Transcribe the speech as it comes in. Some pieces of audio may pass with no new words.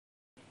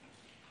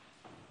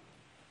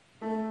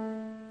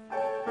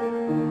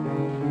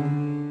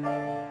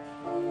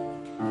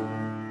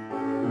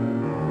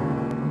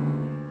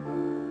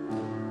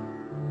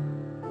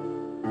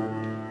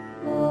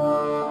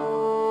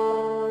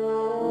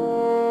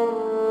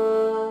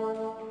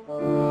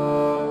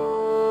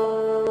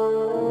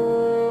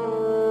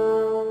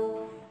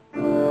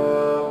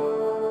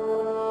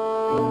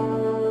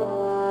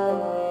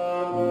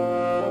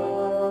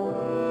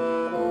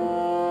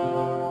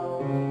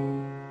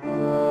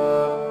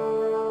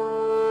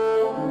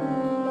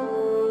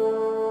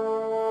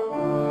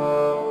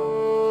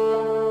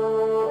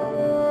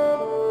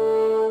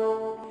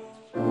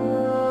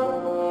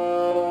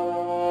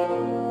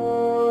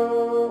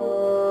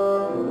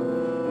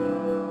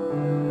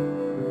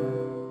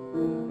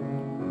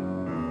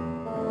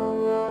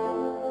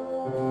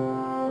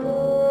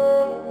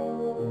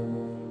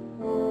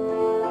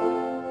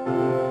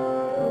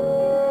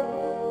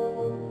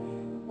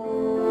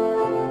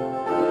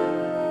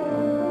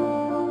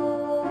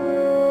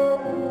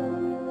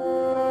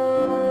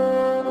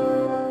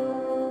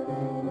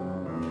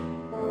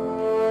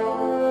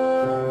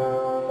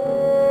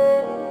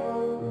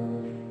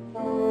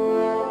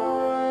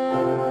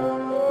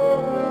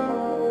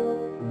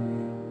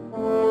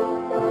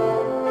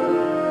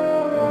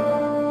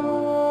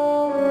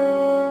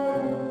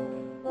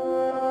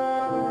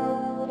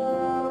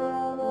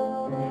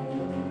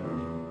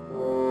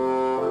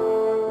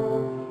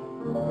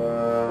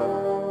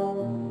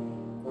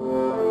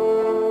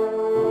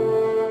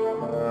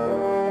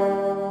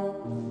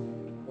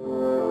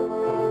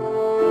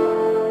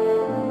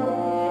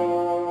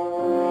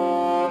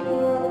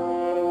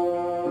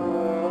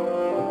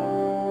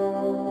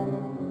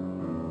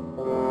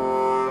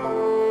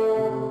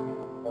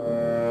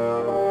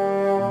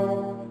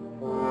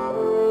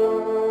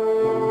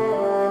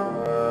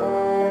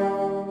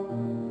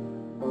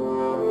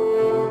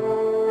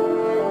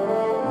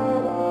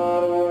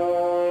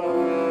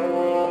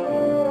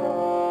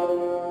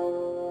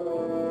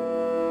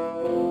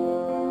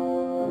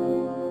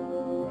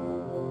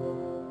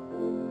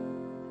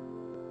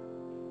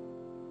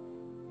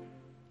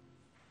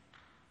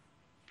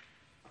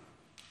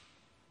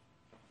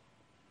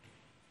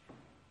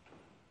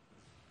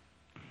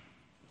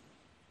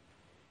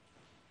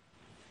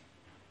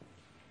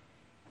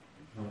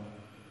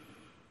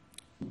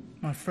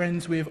My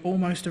friends, we have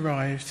almost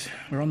arrived.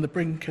 We're on the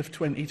brink of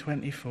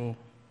 2024.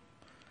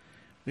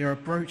 We are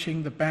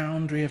approaching the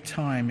boundary of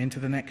time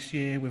into the next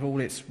year with all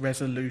its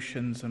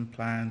resolutions and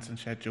plans and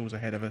schedules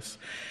ahead of us.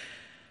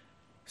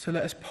 So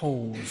let us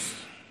pause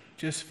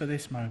just for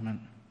this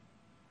moment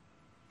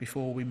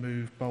before we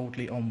move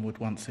boldly onward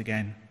once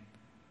again.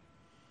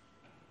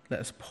 Let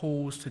us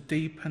pause to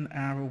deepen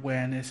our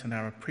awareness and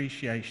our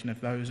appreciation of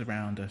those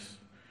around us,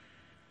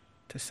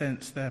 to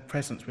sense their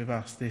presence with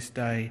us this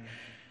day,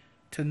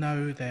 to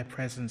know their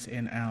presence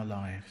in our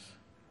lives.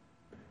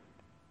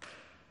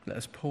 Let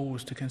us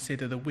pause to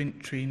consider the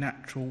wintry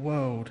natural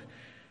world,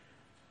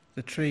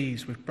 the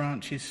trees with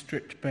branches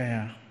stripped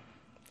bare,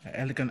 their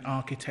elegant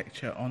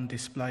architecture on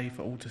display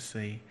for all to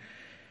see.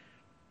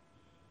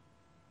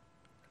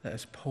 Let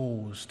us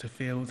pause to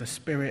feel the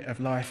spirit of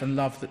life and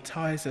love that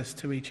ties us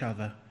to each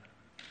other,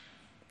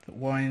 that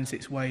winds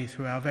its way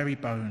through our very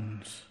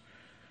bones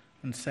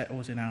and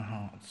settles in our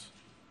hearts.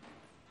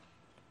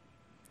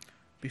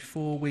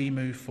 Before we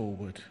move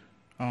forward,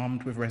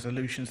 armed with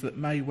resolutions that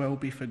may well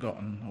be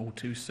forgotten all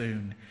too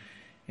soon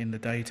in the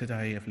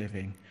day-to-day of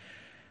living,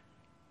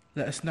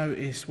 let us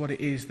notice what it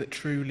is that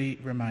truly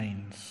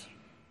remains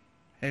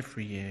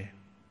every year,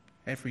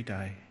 every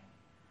day.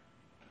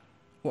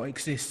 What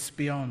exists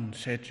beyond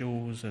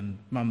schedules and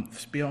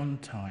months,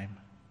 beyond time.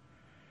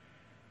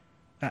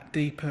 That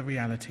deeper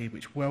reality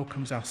which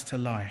welcomes us to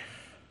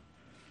life,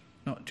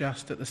 not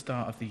just at the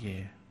start of the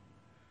year,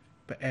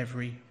 but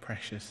every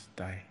precious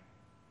day.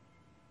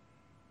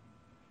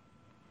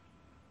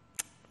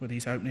 With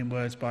these opening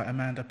words by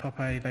Amanda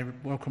Poppe, they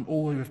welcome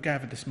all who have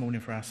gathered this morning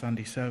for our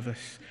Sunday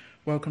service.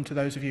 Welcome to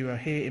those of you who are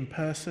here in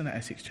person at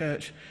Essex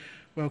Church.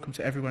 Welcome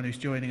to everyone who's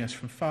joining us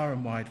from far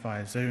and wide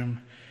via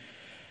Zoom.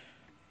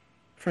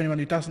 For anyone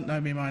who doesn't know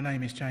me, my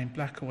name is James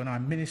Blackall and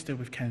I'm minister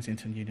with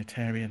Kensington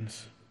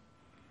Unitarians.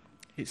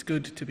 It's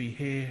good to be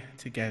here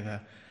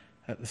together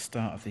at the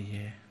start of the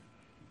year.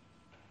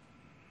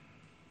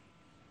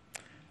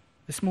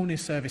 This morning's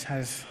service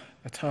has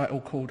a title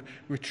called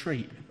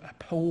Retreat, a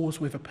pause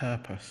with a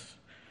purpose.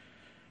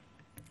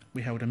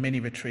 We held a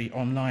mini retreat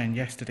online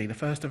yesterday, the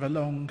first of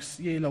a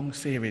year-long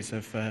series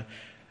of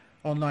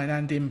online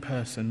and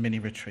in-person mini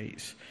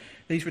retreats.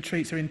 These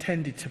retreats are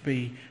intended to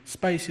be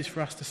spaces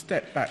for us to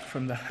step back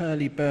from the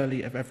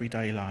hurly-burly of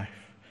everyday life.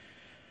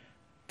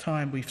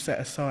 Time we've set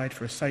aside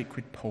for a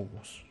sacred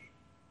pause.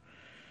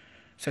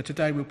 So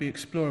today we'll be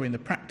exploring the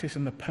practice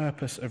and the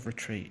purpose of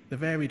retreat, the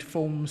varied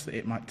forms that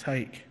it might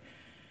take,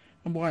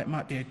 and why it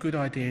might be a good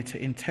idea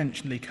to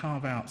intentionally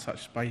carve out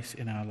such space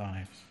in our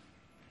lives.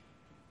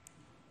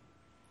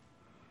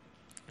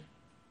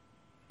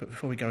 But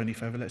before we go any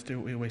further, let's do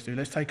what we always do.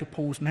 Let's take a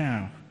pause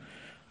now,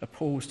 a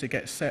pause to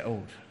get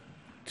settled,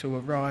 to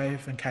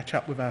arrive and catch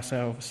up with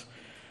ourselves,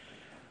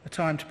 a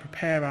time to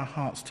prepare our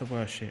hearts to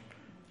worship.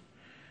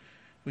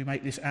 We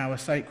make this hour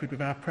sacred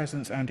with our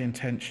presence and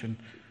intention,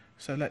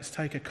 so let's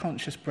take a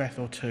conscious breath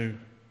or two,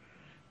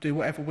 do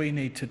whatever we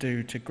need to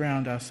do to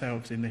ground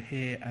ourselves in the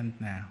here and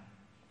now.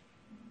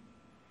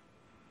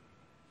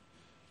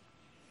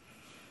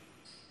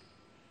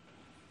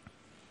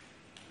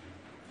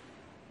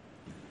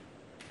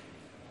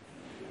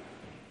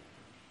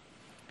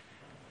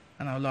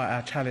 And I'll light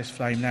our chalice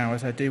flame now,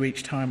 as I do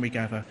each time we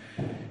gather.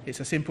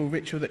 It's a simple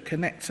ritual that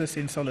connects us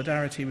in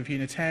solidarity with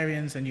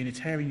Unitarians and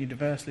Unitarian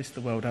Universalists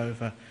the world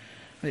over.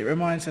 And it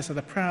reminds us of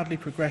the proudly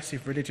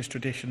progressive religious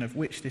tradition of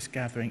which this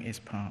gathering is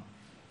part.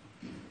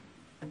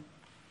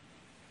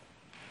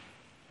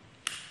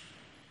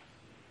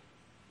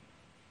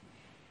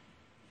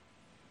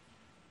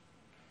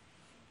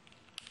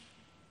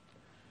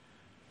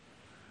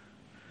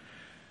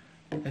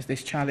 As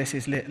this chalice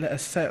is lit, let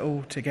us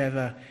settle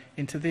together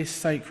into this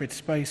sacred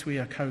space we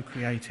are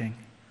co-creating.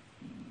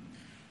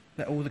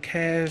 Let all the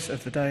cares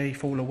of the day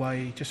fall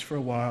away just for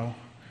a while.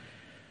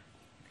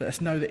 Let us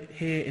know that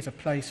here is a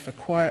place for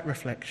quiet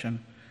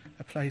reflection,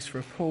 a place for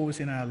a pause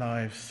in our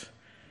lives,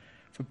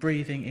 for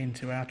breathing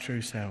into our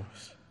true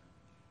selves.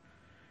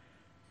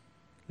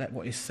 Let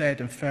what is said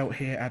and felt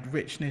here add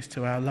richness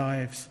to our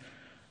lives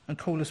and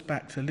call us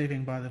back to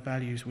living by the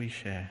values we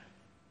share.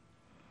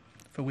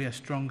 For we are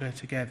stronger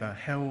together,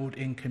 held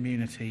in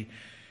community,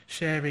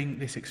 sharing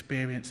this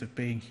experience of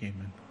being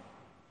human.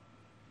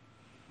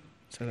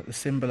 So that the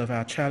symbol of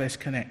our chalice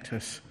connect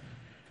us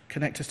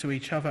to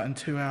each other and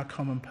to our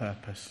common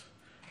purpose,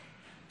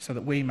 so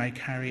that we may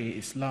carry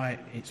its light,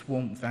 its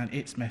warmth and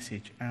its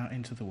message out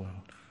into the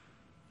world.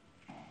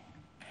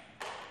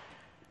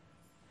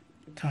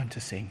 Time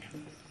to sing.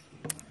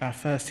 Our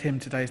first hymn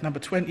today is number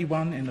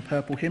 21 in the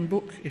purple hymn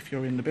book. If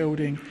you're in the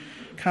building,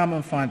 come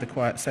and find the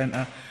quiet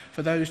centre.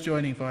 For those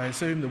joining via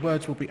Zoom, the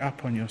words will be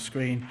up on your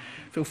screen.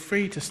 Feel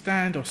free to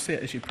stand or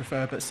sit as you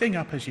prefer, but sing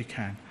up as you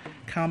can.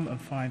 Come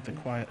and find the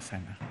quiet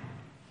centre.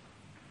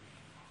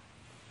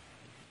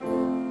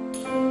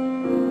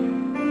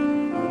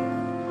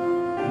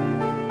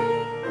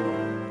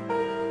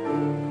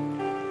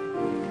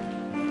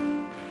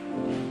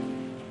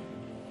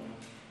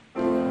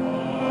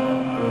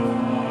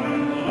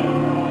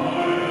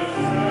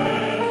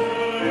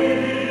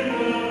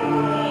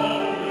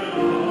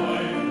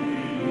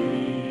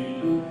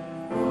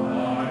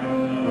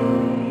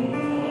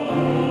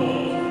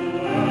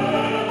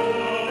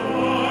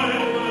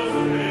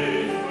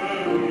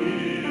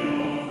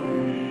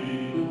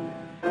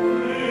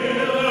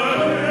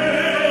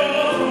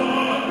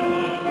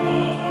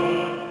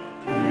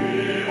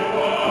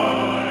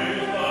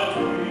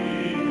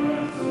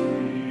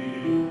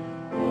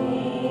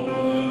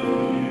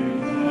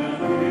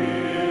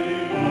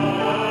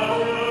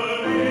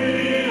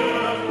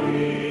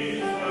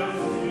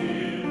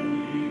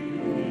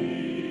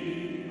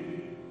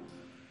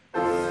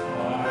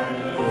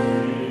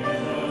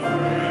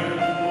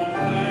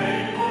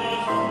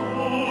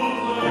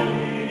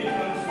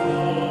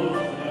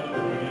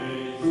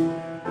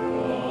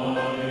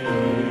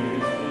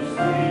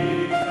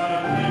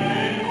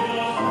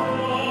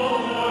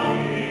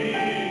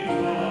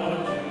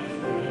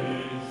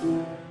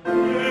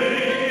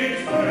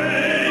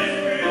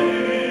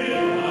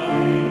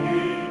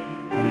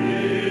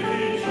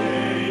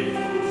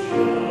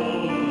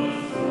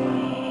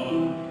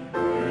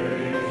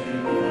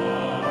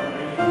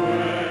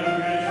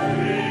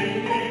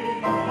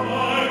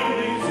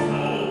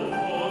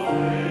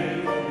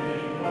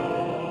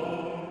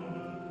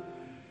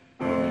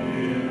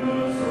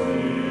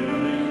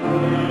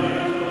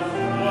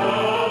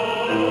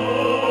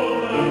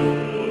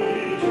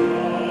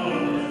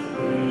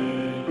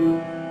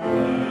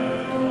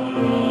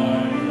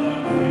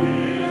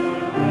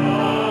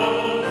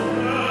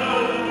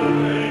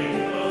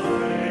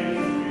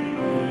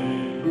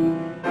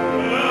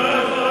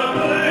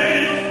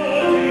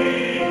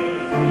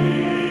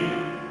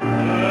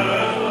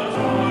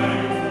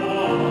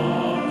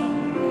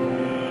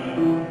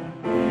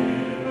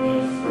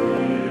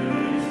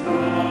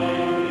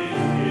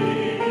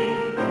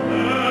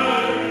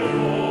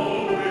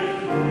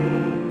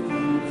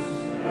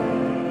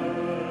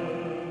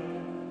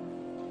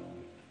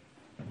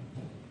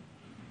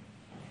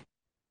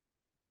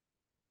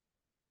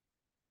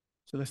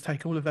 So let's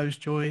take all of those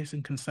joys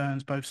and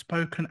concerns, both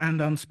spoken and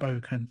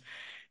unspoken,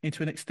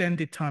 into an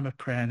extended time of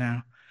prayer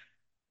now.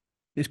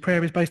 This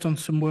prayer is based on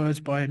some words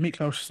by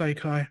Miklos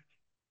Seikai.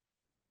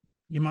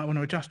 You might want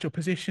to adjust your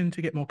position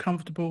to get more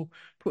comfortable.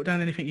 Put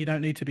down anything you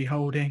don't need to be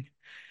holding.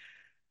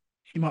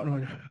 You might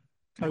want to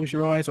close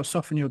your eyes or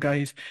soften your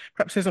gaze.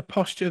 Perhaps there's a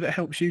posture that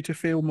helps you to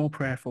feel more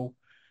prayerful.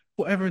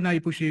 Whatever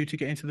enables you to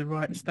get into the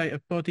right state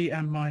of body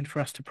and mind for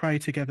us to pray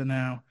together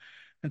now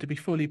and to be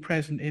fully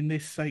present in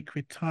this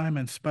sacred time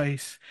and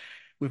space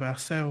with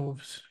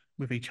ourselves,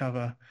 with each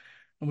other,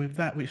 and with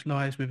that which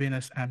lies within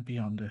us and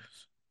beyond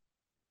us.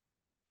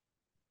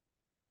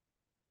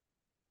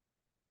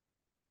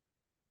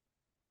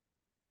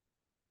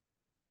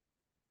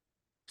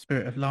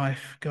 Spirit of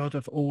life, God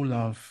of all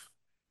love,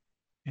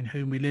 in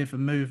whom we live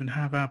and move and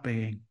have our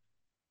being.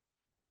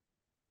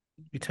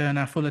 We turn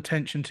our full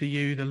attention to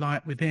you, the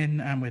light within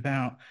and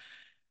without,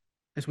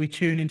 as we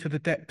tune into the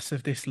depths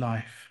of this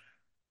life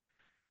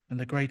and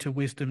the greater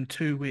wisdom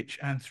to which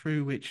and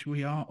through which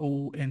we are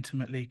all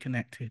intimately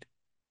connected.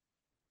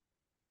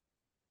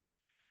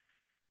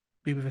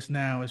 Be with us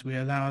now as we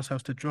allow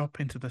ourselves to drop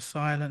into the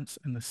silence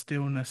and the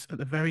stillness at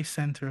the very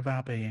center of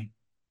our being.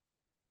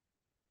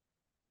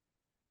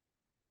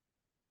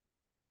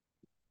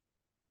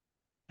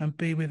 And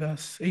be with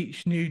us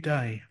each new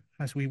day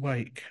as we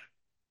wake.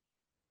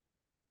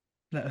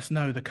 Let us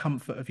know the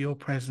comfort of your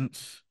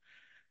presence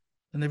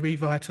and the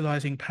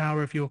revitalizing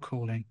power of your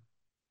calling.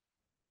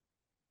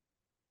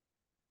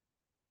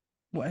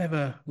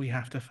 Whatever we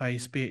have to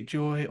face, be it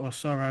joy or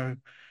sorrow,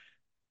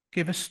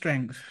 give us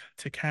strength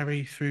to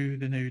carry through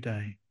the new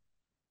day.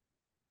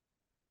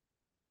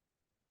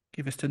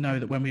 Give us to know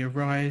that when we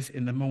arise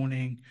in the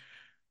morning,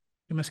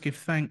 we must give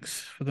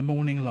thanks for the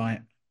morning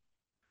light,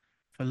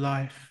 for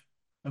life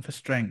and for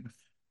strength,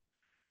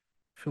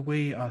 for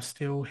we are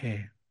still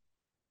here.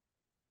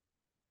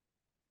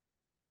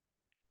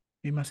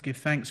 We must give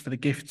thanks for the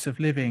gifts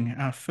of living,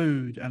 our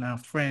food and our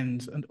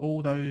friends, and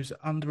all those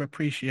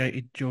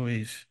underappreciated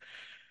joys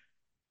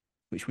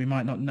which we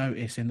might not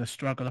notice in the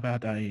struggle of our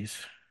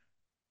days.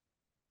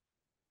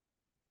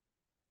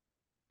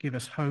 Give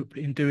us hope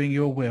in doing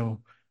your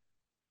will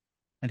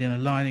and in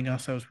aligning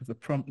ourselves with the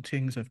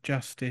promptings of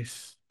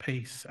justice,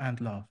 peace,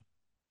 and love.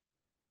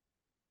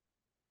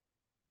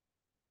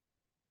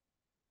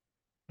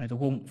 May the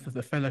warmth of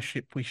the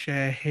fellowship we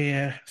share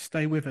here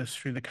stay with us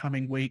through the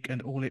coming week and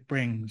all it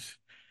brings.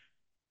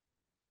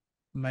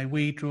 May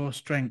we draw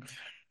strength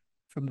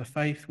from the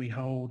faith we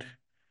hold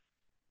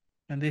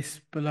and this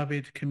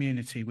beloved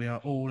community we are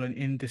all an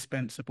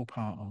indispensable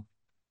part of.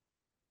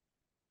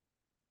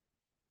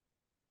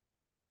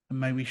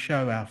 And may we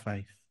show our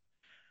faith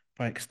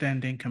by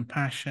extending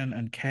compassion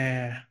and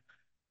care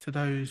to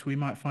those we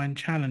might find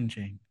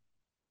challenging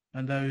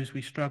and those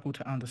we struggle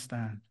to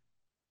understand.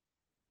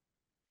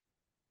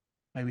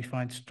 May we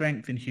find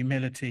strength in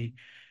humility,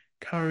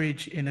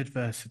 courage in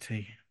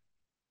adversity,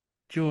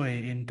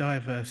 joy in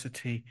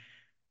diversity,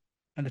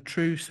 and a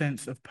true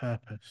sense of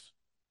purpose.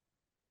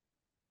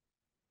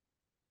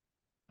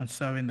 And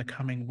so in the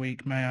coming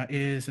week, may our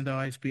ears and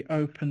eyes be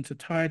open to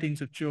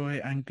tidings of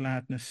joy and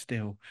gladness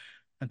still,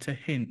 and to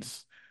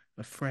hints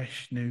of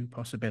fresh new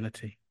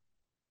possibility.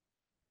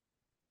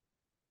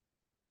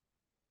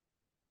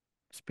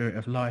 Spirit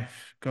of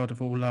life, God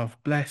of all love,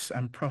 bless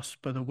and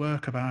prosper the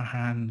work of our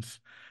hands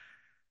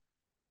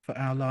for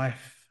our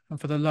life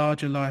and for the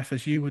larger life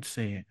as you would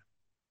see it,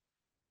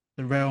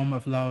 the realm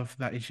of love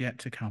that is yet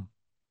to come.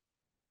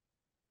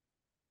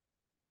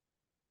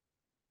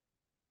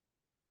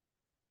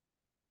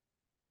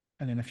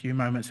 And in a few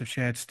moments of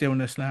shared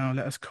stillness now,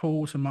 let us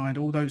call to mind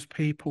all those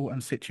people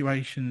and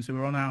situations who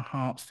are on our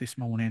hearts this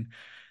morning,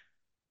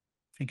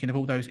 thinking of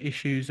all those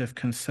issues of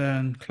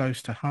concern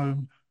close to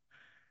home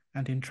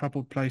and in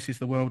troubled places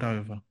the world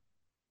over.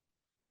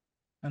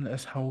 And let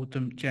us hold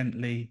them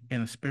gently in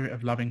a spirit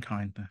of loving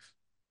kindness.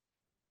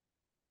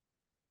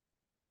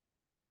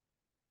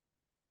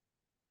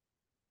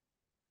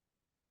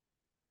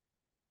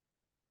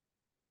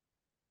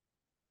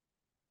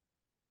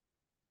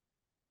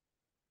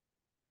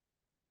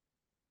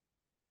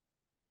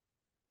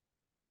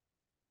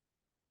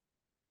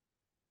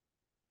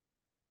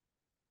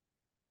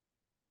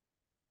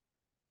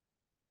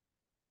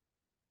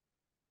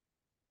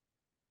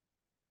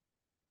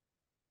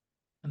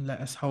 And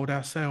let us hold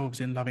ourselves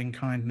in loving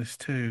kindness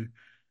too,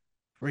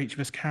 for each of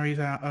us carries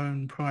our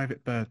own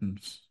private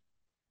burdens.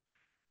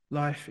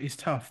 Life is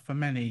tough for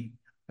many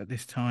at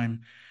this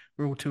time.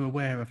 We're all too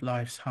aware of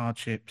life's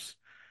hardships.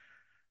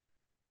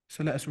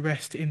 So let us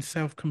rest in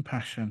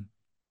self-compassion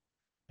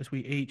as we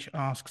each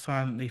ask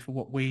silently for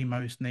what we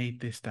most need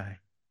this day.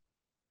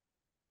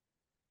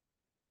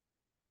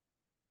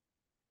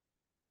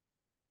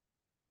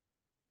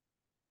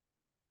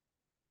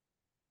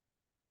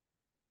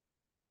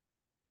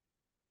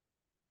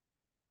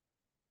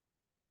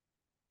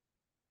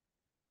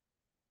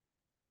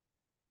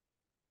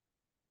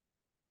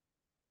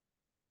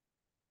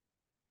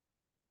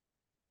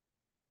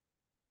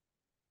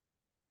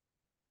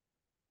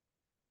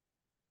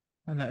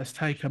 And let us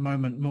take a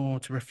moment more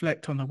to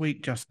reflect on the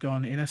week just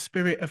gone in a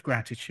spirit of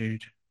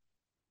gratitude.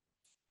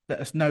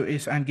 Let us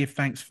notice and give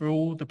thanks for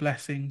all the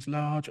blessings,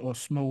 large or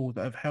small,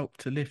 that have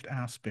helped to lift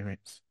our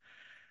spirits.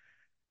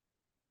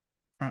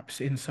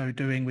 Perhaps in so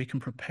doing, we can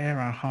prepare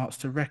our hearts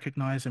to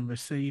recognise and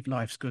receive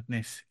life's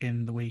goodness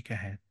in the week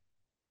ahead.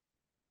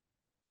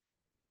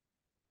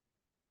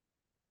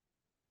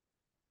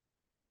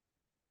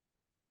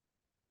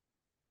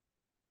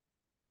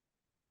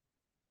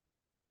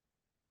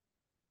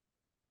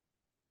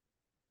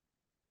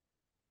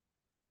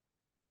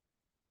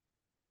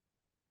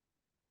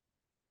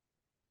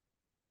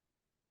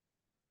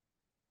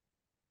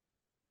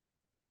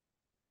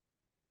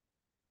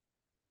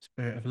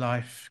 Spirit of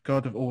life,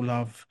 God of all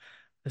love,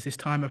 as this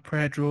time of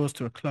prayer draws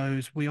to a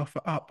close, we offer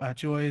up our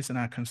joys and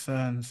our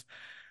concerns,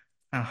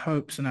 our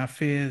hopes and our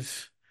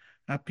fears,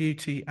 our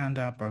beauty and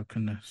our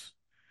brokenness.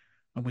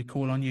 And we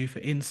call on you for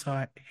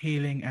insight,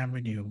 healing and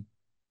renewal.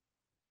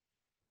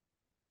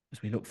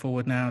 As we look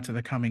forward now to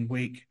the coming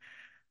week,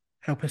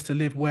 help us to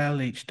live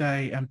well each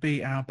day and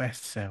be our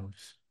best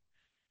selves,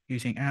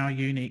 using our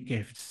unique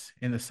gifts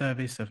in the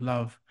service of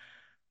love,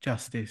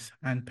 justice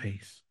and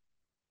peace.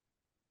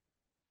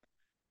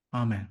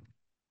 Amen.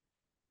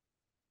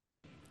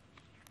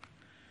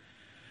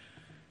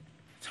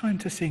 Time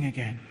to sing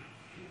again.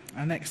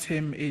 Our next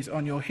hymn is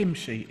on your hymn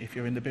sheet if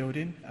you're in the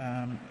building,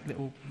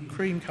 little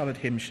cream-coloured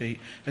hymn sheet,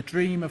 A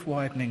Dream of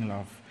Widening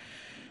Love.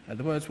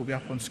 The words will be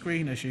up on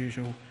screen as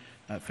usual.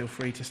 Feel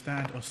free to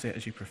stand or sit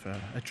as you prefer.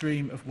 A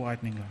Dream of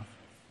Widening Love.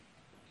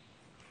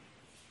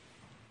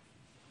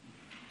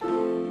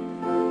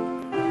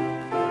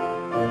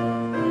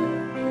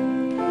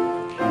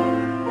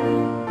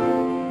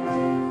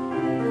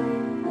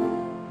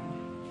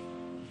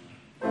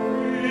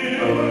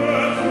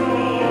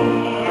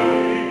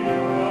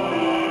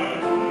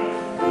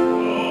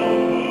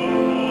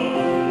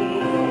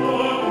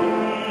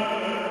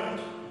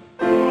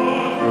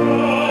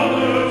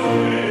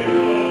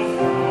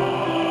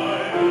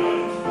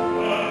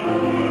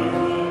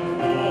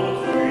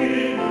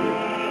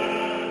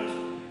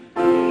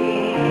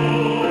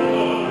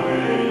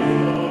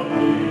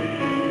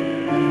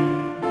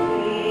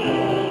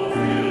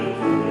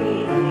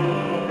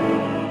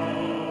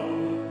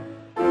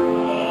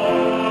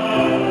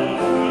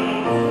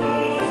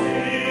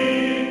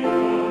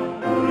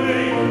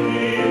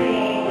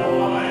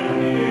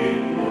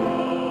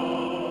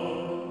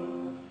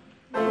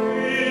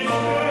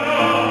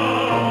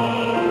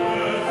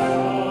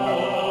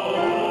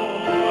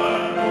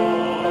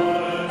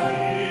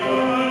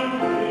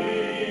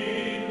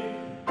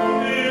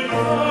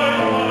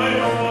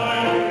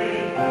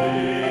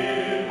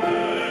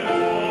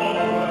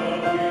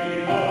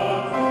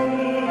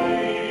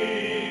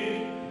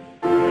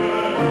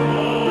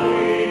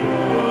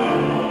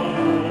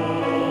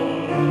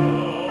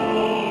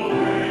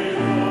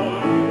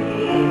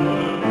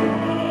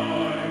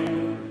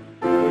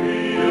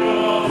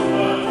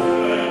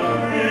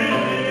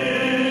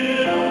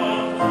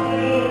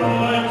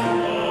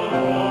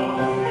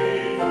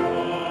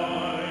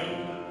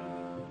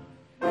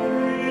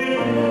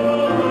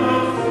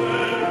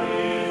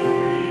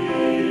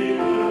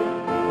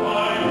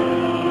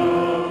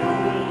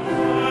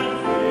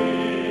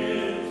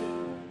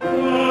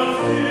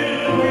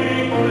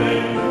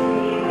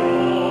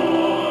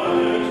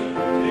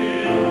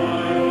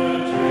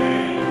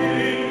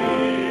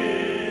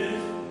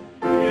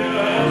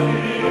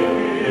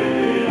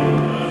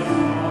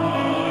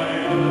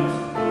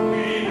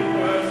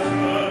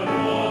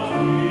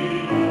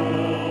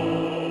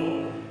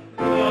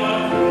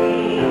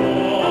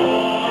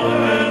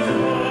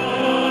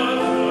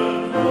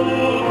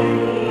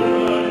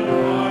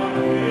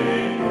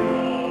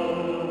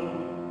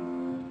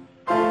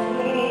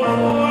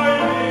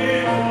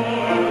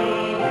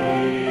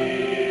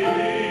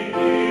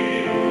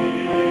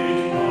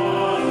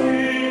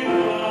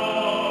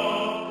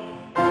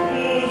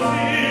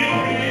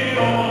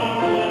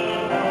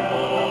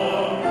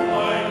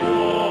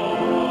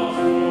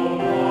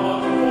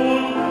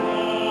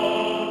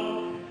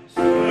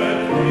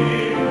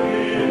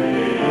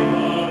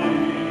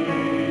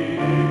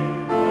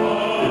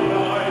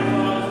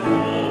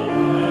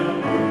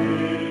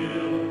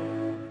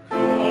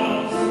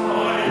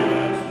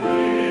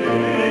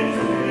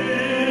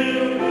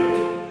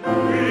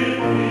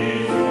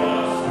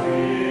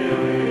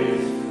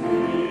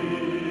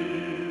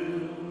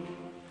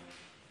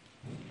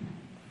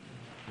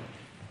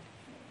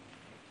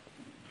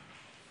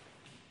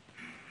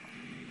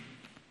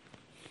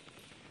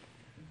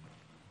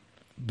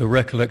 The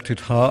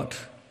Recollected Heart,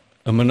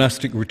 a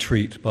Monastic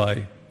Retreat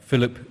by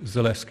Philip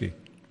Zaleski.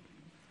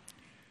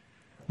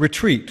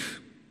 Retreat.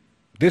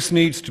 This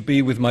needs to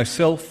be with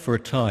myself for a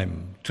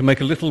time, to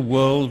make a little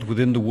world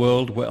within the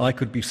world where I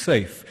could be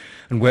safe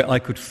and where I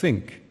could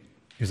think,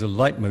 is a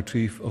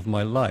leitmotif of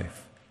my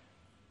life.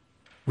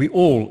 We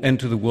all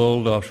enter the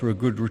world after a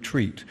good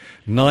retreat,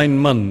 9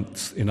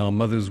 months in our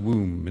mother's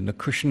womb, in the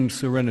cushioned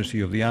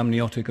serenity of the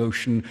amniotic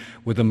ocean,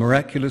 where the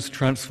miraculous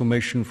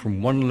transformation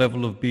from one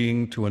level of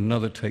being to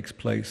another takes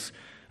place,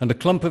 and a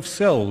clump of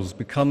cells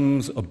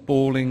becomes a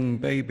bawling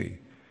baby.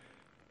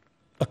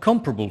 A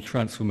comparable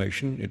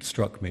transformation, it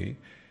struck me,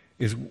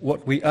 is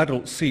what we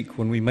adults seek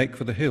when we make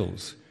for the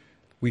hills.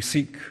 We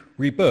seek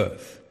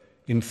rebirth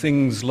in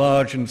things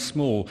large and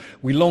small.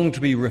 We long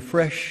to be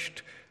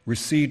refreshed,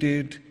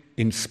 reseeded,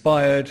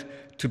 inspired,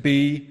 to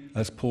be,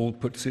 as Paul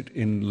puts it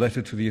in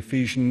letter to the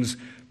Ephesians,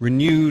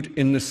 renewed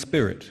in the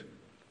Spirit.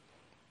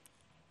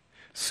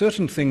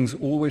 Certain things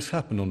always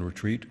happen on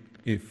retreat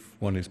if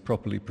one is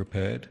properly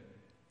prepared.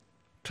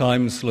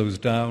 Time slows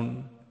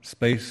down,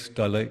 space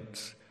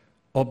dilates,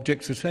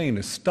 objects attain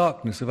a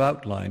starkness of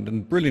outline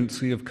and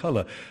brilliancy of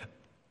colour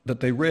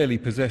that they rarely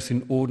possess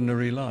in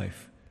ordinary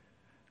life.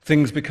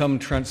 Things become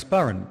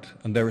transparent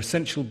and their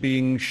essential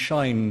being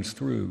shines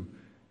through.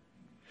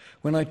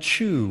 When I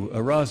chew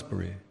a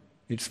raspberry,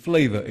 its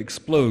flavour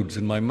explodes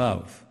in my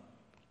mouth.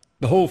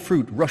 The whole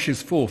fruit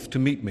rushes forth to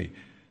meet me,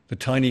 the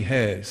tiny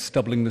hairs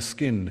stubbling the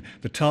skin,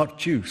 the tart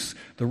juice,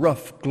 the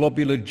rough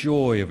globular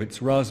joy of its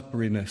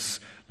raspberryness,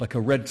 like a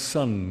red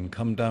sun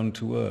come down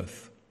to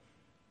earth.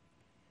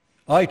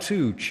 I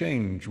too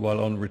change while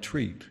on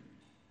retreat.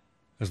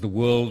 As the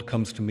world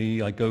comes to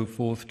me, I go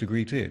forth to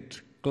greet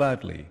it,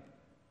 gladly.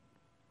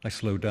 I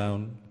slow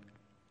down,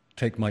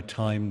 take my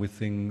time with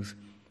things,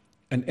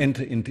 and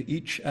enter into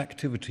each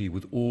activity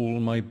with all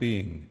my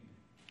being.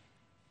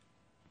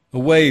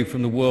 Away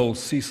from the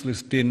world's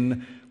ceaseless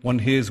din, one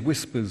hears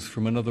whispers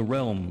from another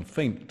realm,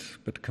 faint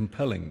but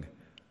compelling.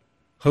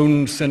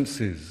 Honed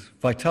senses,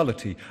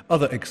 vitality,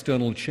 other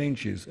external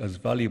changes, as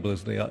valuable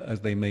as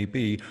they may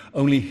be,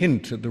 only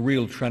hint at the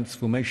real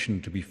transformation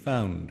to be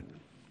found.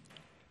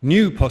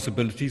 New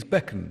possibilities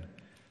beckon,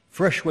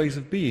 fresh ways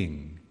of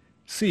being,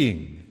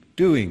 seeing,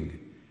 doing,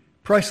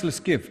 priceless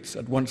gifts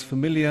at once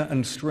familiar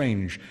and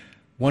strange.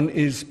 One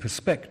is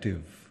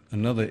perspective,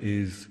 another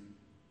is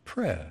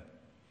prayer.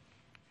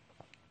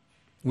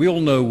 We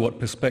all know what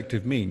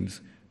perspective means,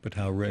 but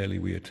how rarely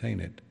we attain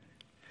it.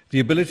 The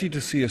ability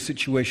to see a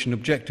situation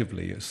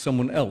objectively as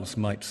someone else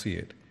might see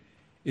it.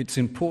 Its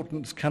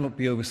importance cannot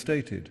be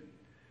overstated.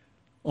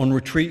 On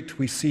retreat,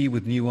 we see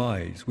with new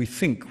eyes, we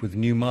think with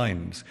new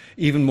minds.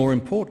 Even more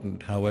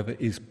important, however,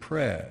 is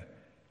prayer.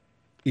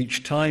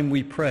 Each time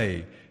we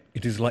pray,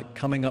 it is like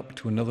coming up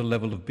to another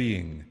level of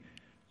being,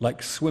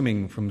 like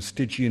swimming from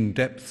Stygian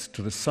depths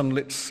to the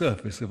sunlit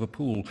surface of a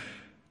pool,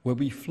 where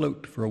we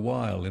float for a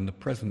while in the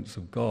presence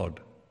of God.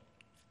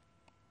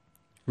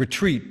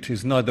 Retreat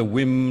is neither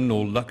whim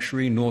nor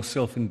luxury nor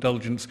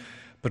self-indulgence,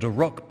 but a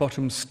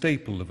rock-bottom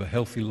staple of a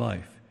healthy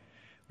life.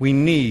 We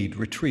need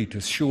retreat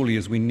as surely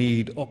as we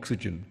need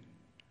oxygen.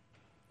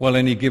 While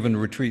any given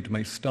retreat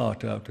may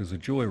start out as a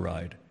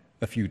joyride,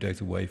 a few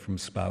days away from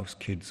spouse,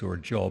 kids, or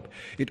a job,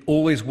 it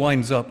always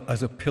winds up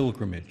as a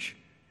pilgrimage.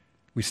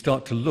 We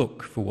start to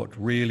look for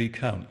what really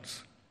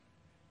counts.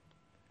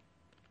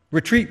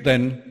 Retreat,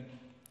 then,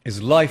 is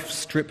life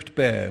stripped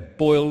bare,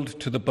 boiled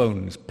to the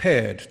bones,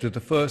 pared to the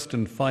first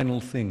and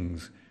final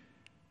things.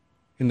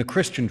 In the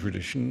Christian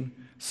tradition,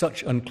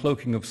 such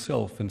uncloaking of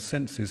self and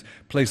senses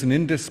plays an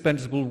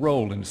indispensable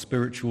role in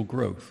spiritual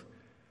growth.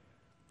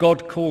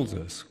 God calls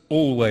us,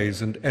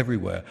 always and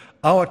everywhere.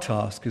 Our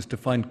task is to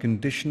find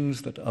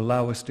conditions that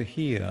allow us to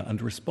hear and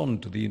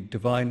respond to the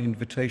divine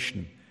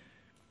invitation.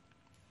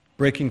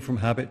 Breaking from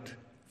habit,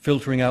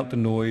 filtering out the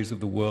noise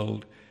of the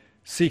world,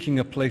 seeking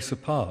a place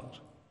apart.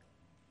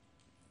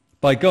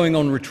 By going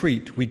on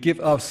retreat, we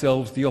give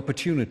ourselves the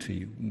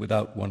opportunity,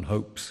 without one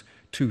hopes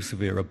too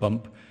severe a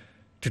bump,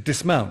 to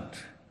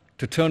dismount,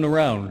 to turn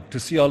around, to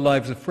see our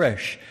lives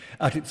afresh.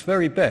 At its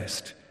very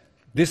best,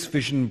 this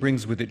vision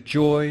brings with it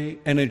joy,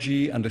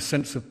 energy, and a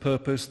sense of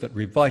purpose that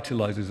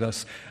revitalizes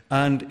us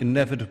and,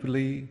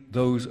 inevitably,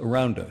 those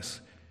around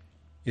us.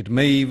 It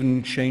may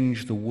even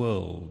change the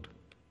world.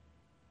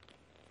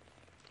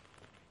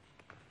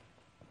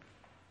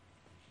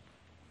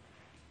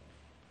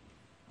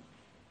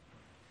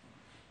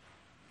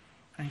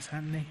 Thanks,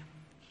 Antony.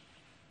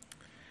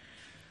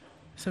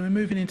 So we're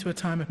moving into a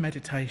time of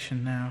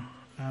meditation now.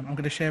 I'm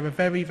going to share a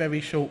very,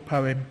 very short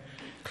poem,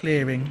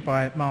 Clearing,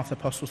 by Martha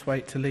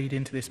Postlethwaite, to lead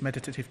into this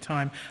meditative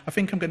time. I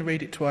think I'm going to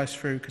read it twice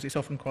through because it's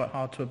often quite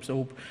hard to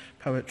absorb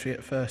poetry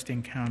at first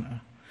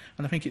encounter.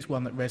 And I think it's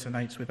one that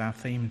resonates with our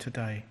theme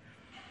today.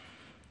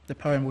 The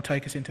poem will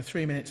take us into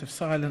 3 minutes of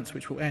silence,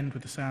 which will end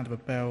with the sound of a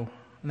bell.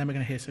 And then we're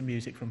going to hear some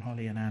music from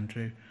Holly and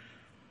Andrew.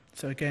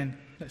 So again,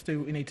 let's do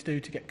what we need to do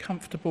to get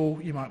comfortable.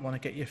 You might want to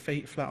get your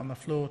feet flat on the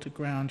floor to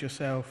ground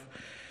yourself.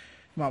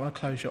 You might want to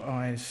close your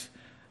eyes.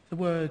 The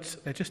words,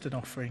 they're just an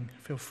offering.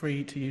 Feel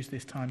free to use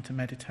this time to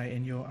meditate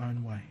in your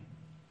own way.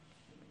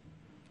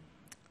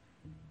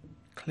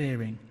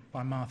 Clearing,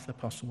 by Martha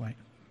Postlethwaite.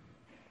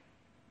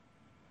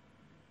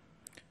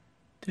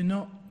 Do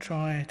not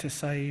try to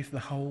save the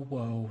whole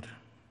world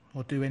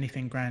or do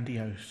anything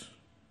grandiose.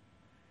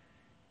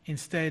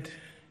 Instead,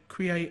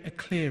 create a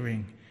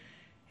clearing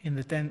in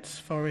the dense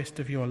forest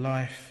of your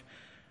life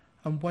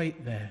and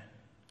wait there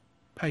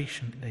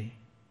patiently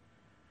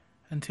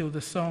until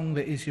the song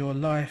that is your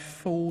life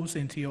falls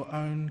into your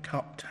own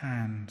cupped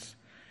hands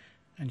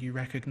and you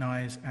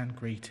recognize and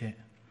greet it.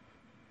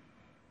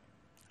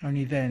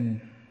 Only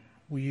then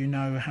will you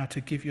know how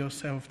to give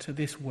yourself to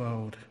this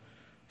world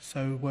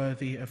so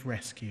worthy of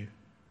rescue.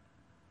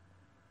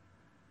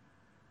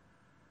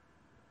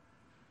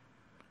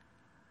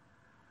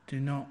 Do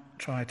not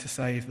try to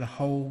save the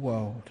whole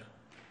world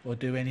or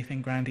do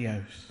anything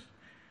grandiose.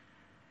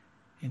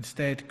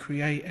 Instead,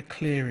 create a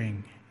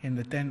clearing in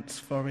the dense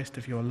forest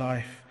of your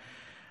life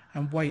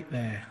and wait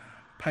there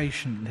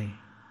patiently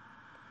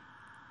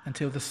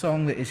until the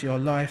song that is your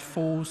life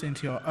falls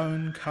into your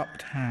own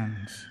cupped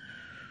hands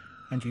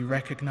and you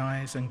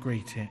recognize and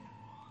greet it.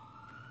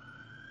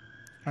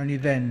 Only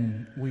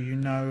then will you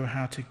know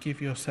how to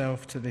give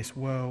yourself to this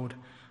world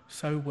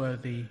so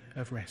worthy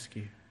of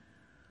rescue.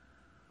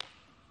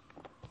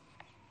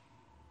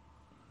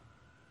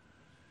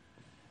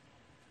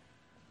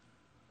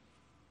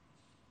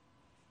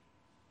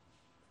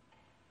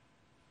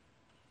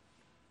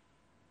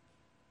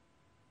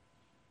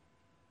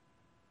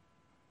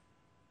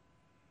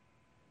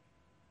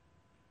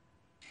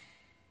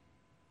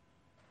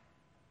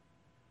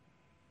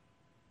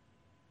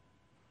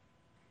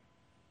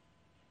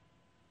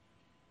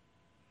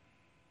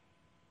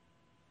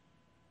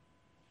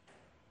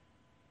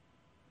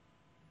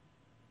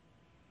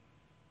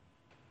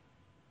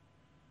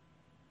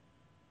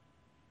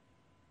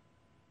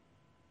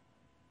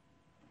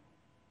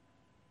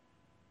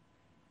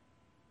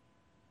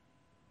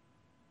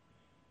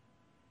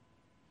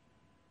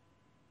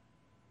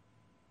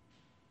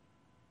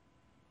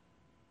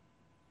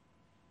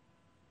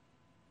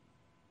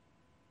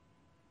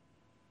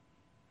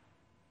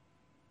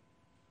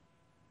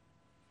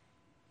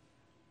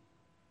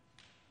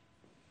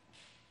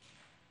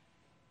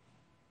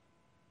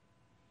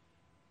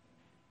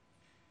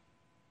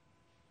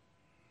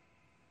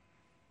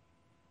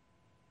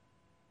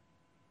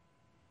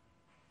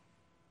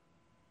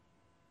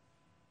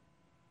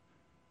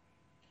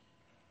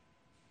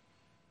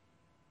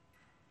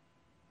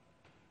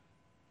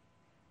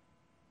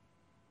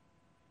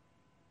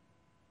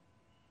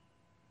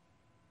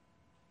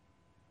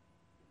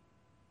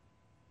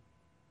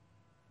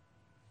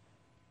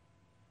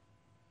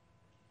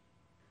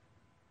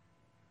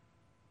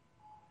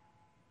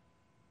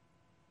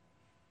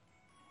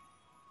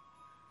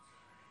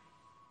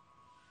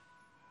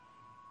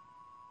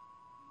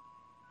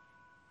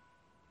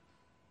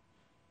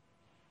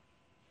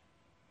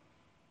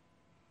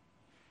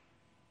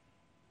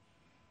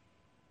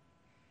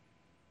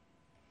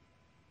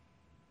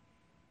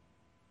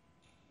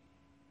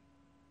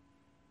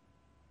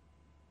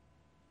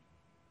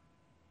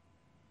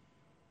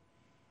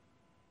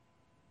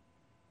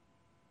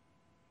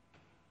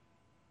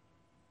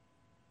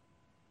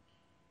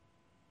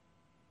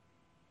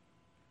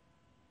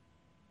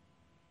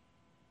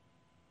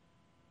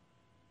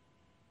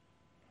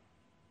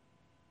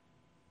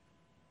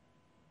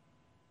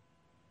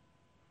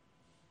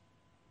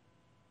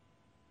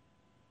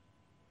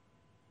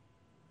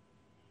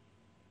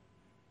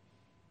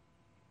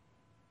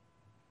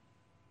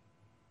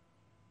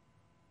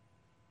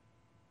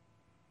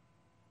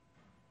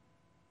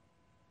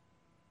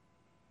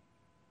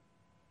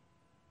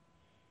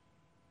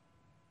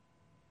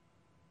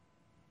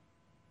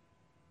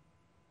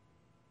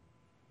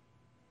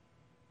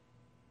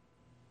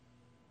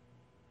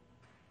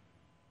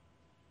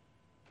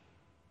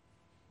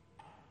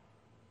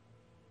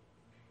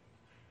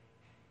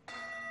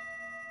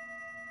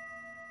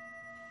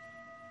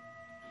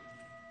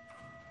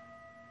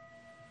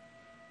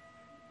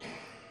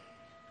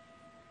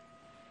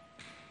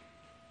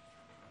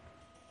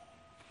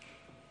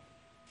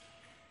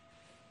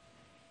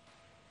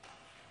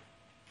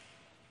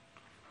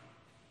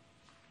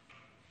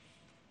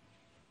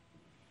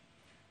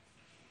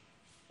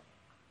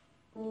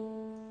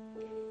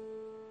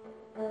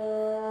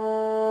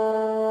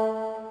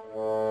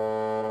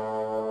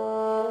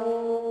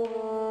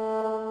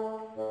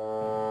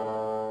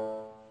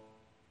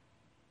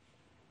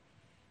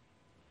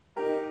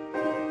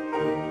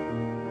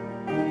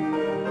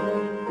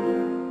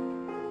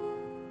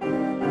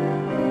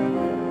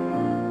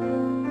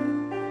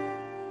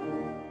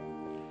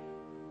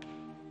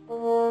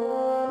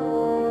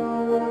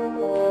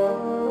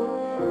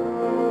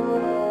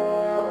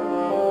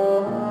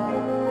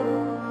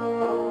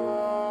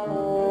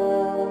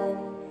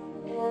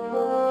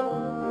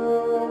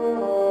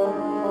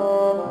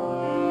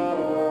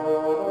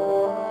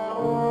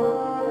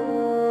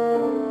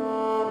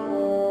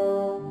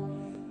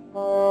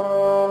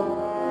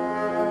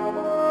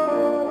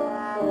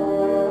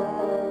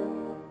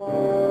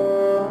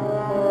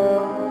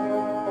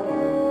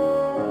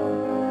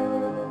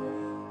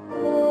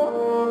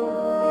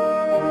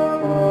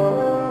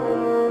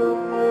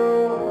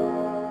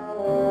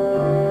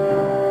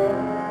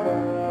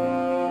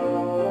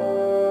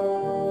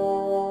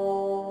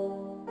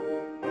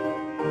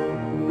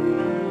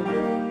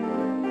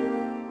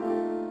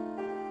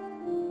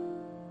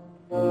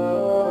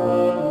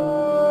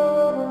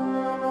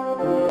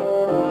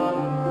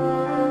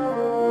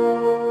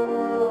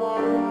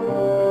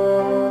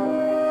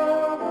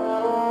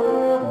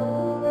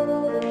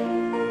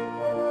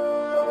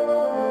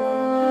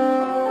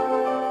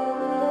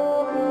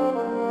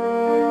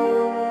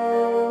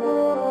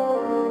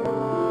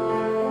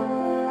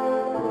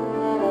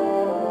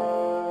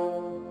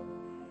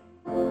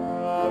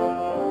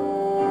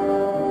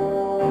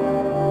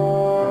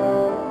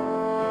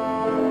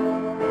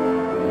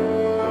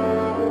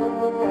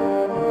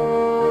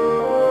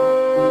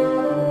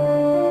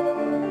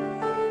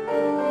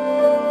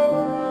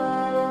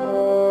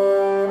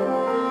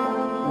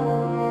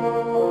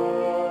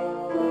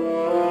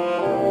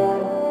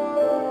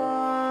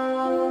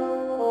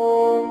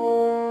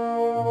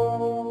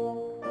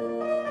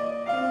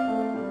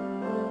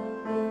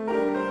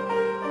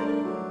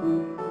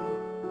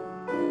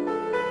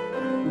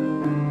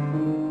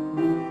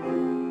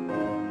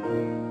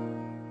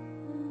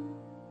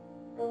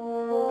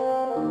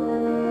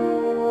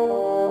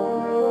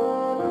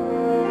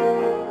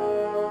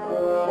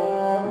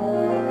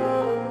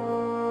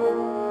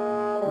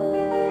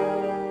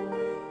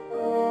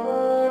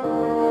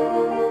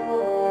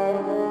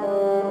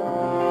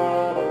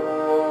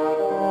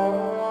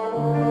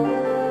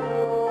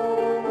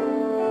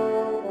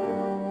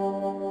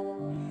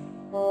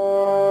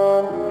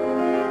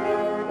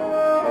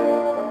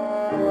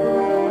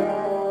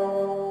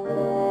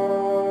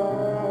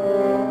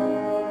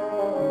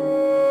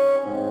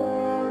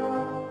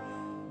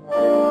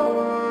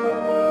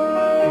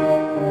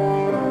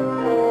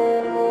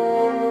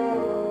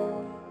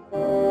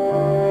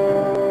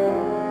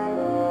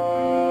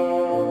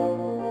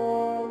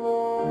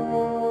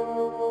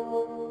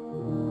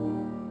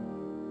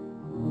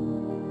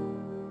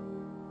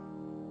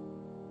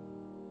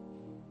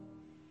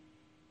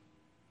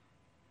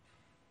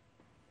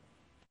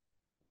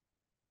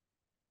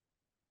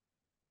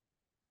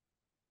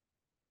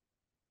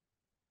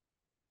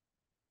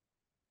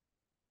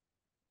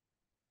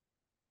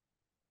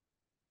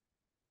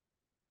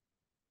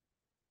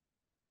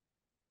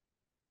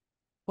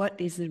 What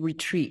is a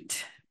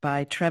retreat?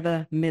 By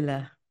Trevor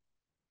Miller.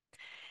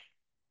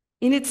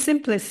 In its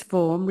simplest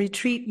form,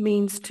 retreat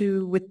means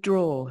to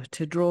withdraw,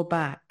 to draw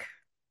back.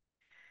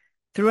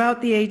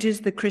 Throughout the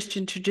ages, the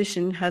Christian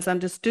tradition has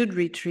understood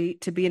retreat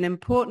to be an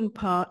important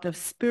part of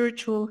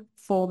spiritual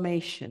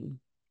formation.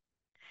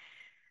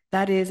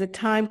 That is, a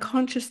time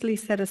consciously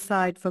set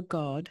aside for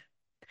God,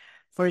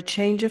 for a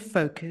change of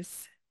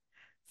focus,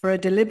 for a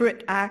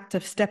deliberate act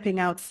of stepping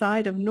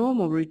outside of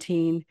normal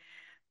routine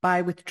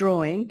by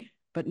withdrawing,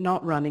 but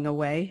not running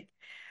away,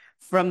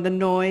 from the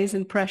noise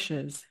and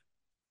pressures,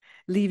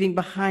 leaving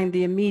behind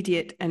the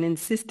immediate and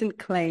insistent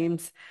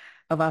claims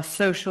of our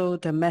social,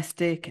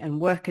 domestic,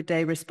 and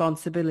workaday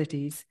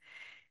responsibilities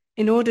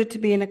in order to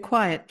be in a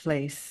quiet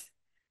place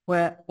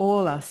where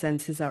all our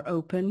senses are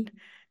open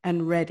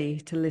and ready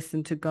to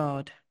listen to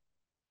God.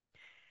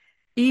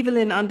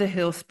 Evelyn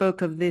Underhill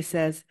spoke of this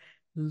as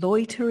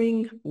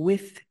loitering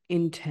with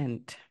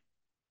intent.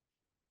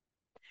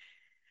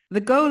 The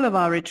goal of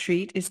our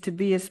retreat is to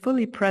be as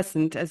fully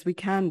present as we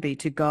can be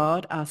to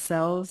God,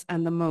 ourselves,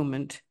 and the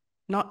moment,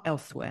 not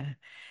elsewhere.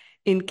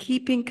 In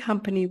keeping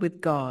company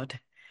with God,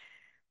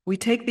 we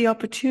take the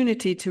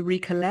opportunity to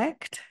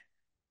recollect,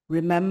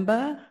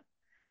 remember,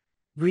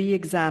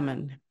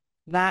 re-examine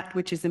that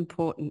which is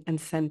important and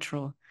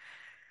central.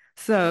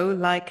 So,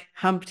 like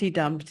Humpty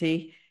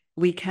Dumpty,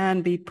 we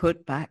can be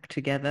put back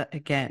together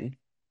again.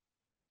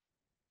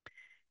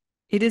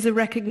 It is a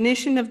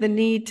recognition of the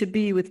need to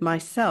be with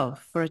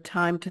myself for a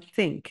time to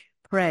think,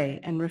 pray,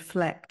 and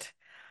reflect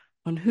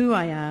on who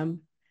I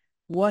am,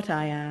 what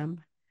I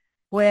am,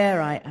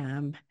 where I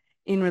am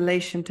in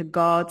relation to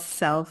God,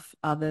 self,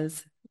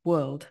 others,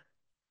 world.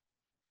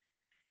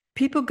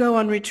 People go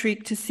on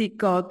retreat to seek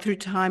God through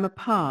time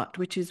apart,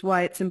 which is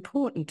why it's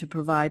important to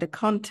provide a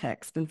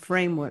context and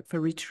framework for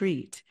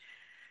retreat.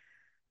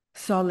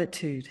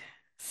 Solitude,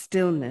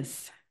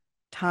 stillness,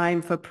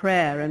 time for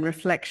prayer and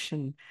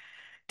reflection,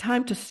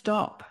 time to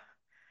stop,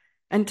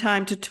 and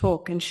time to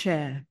talk and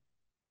share.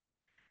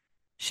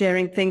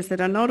 Sharing things that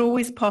are not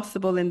always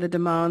possible in the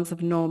demands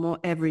of normal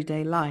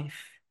everyday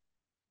life.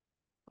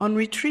 On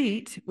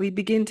retreat, we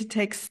begin to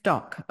take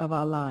stock of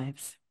our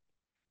lives.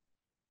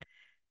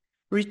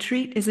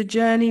 Retreat is a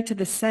journey to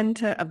the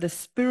center of the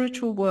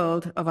spiritual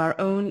world of our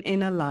own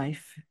inner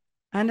life,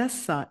 and as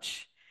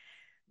such,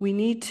 we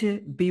need to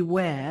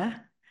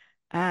beware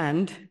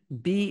and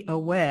be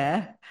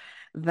aware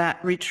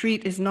that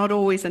retreat is not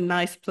always a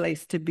nice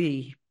place to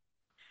be.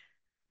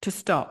 To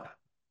stop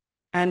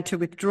and to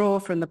withdraw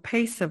from the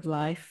pace of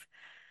life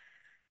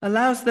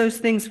allows those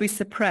things we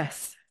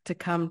suppress to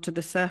come to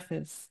the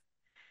surface.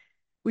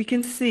 We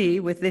can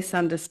see with this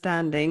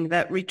understanding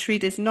that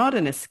retreat is not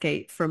an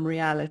escape from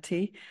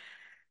reality,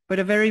 but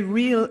a very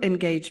real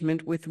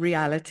engagement with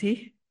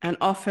reality, and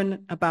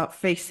often about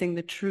facing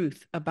the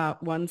truth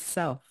about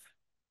oneself.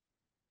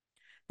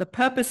 The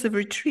purpose of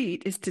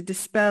retreat is to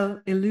dispel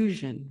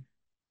illusion,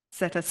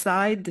 set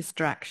aside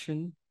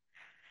distraction,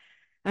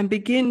 and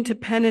begin to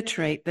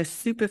penetrate the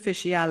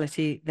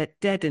superficiality that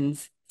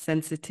deadens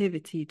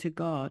sensitivity to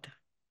God.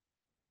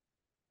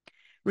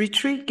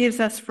 Retreat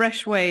gives us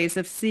fresh ways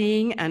of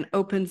seeing and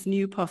opens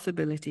new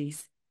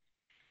possibilities.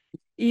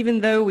 Even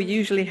though we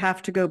usually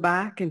have to go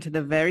back into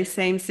the very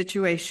same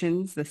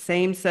situations, the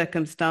same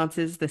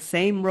circumstances, the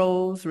same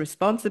roles,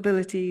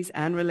 responsibilities,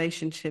 and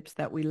relationships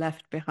that we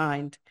left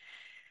behind,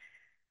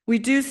 we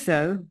do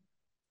so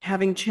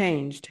having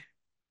changed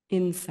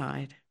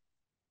inside.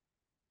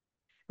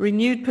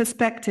 Renewed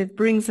perspective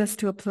brings us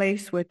to a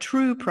place where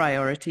true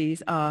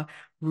priorities are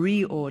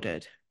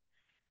reordered.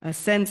 A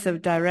sense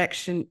of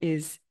direction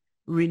is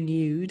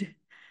renewed,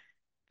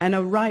 and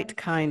a right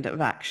kind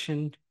of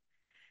action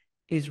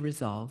is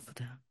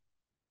resolved.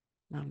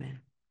 Amen.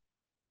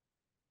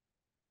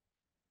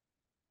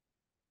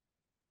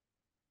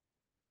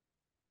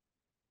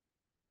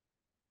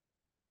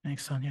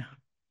 Thanks, Sonya.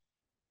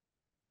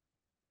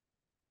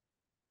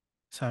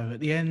 So at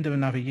the end of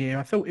another year,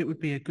 I thought it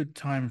would be a good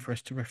time for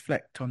us to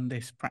reflect on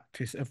this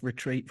practice of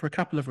retreat for a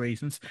couple of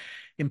reasons.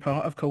 In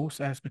part, of course,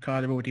 as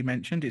Michaela already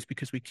mentioned, it's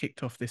because we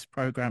kicked off this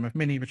program of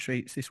mini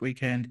retreats this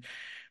weekend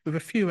with a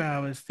few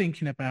hours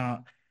thinking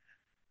about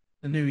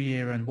the new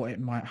year and what it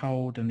might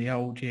hold, and the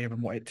old year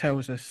and what it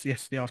tells us.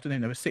 Yesterday afternoon,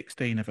 there were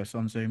 16 of us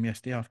on Zoom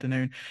yesterday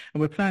afternoon, and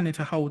we're planning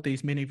to hold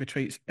these mini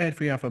retreats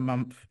every other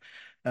month.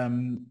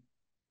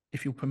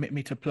 If you'll permit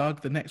me to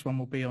plug, the next one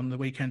will be on the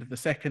weekend of the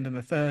 2nd and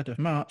the 3rd of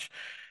March,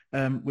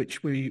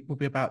 which will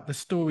be about the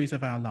stories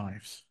of our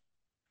lives.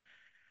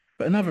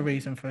 But another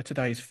reason for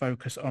today's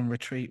focus on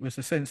retreat was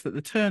the sense that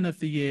the turn of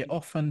the year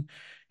often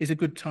is a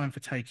good time for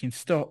taking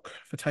stock,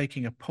 for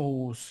taking a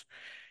pause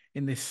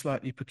in this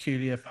slightly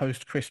peculiar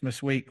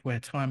post-Christmas week where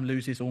time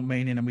loses all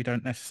meaning and we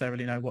don't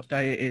necessarily know what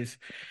day it is.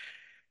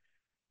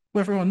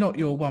 Whether or not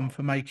you're one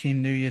for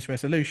making New Year's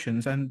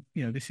resolutions, and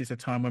this is a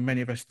time when many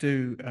of us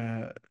do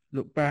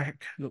look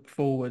back, look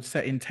forward,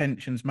 set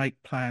intentions,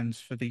 make plans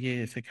for the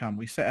year to come.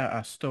 We set out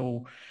our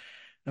stall,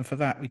 and for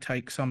that we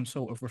take some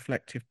sort of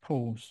reflective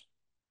pause.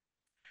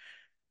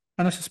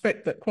 And I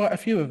suspect that quite a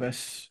few of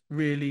us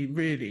really,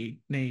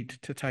 really need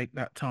to take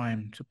that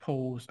time to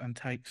pause and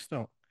take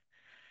stock.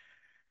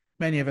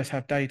 Many of us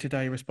have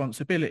day-to-day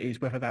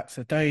responsibilities, whether that's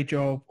a day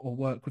job or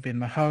work within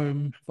the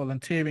home,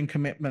 volunteering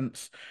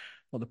commitments,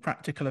 or the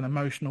practical and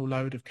emotional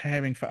load of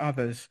caring for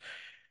others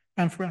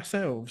and for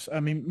ourselves. I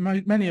mean,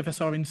 many of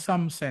us are in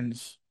some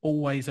sense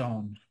always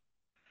on.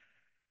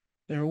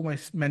 There are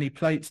always many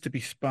plates to be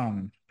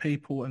spun,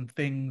 people and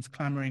things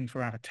clamouring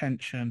for our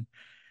attention.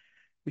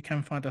 We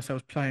can find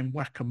ourselves playing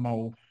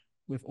whack-a-mole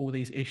with all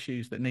these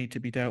issues that need to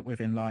be dealt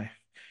with in life.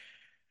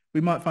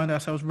 We might find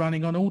ourselves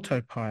running on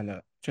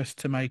autopilot just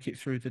to make it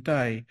through the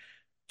day,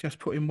 just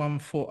putting one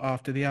foot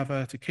after the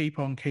other to keep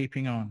on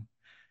keeping on.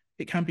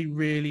 It can be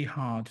really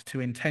hard to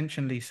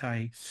intentionally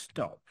say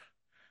stop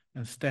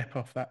and step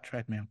off that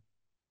treadmill,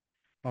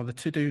 while the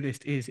to-do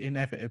list is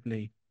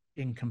inevitably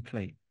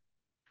incomplete.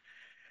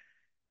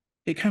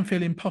 It can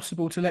feel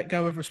impossible to let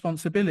go of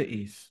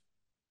responsibilities,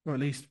 or at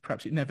least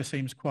perhaps it never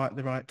seems quite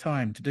the right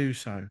time to do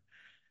so.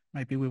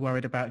 Maybe we're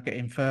worried about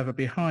getting further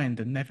behind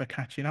and never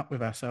catching up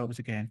with ourselves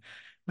again.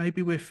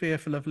 Maybe we're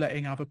fearful of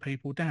letting other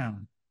people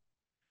down.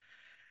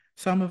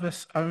 Some of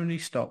us only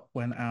stop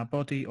when our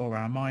body or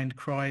our mind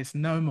cries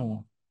no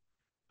more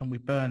and we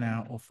burn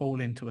out or fall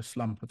into a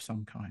slump of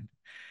some kind.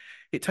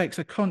 It takes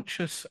a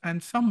conscious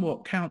and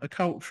somewhat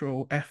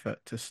countercultural effort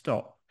to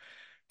stop,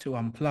 to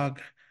unplug,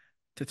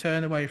 to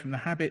turn away from the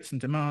habits and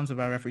demands of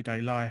our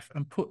everyday life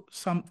and put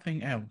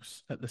something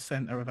else at the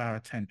centre of our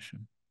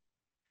attention.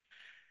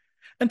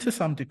 And to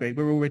some degree,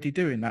 we're already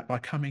doing that by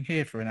coming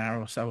here for an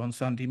hour or so on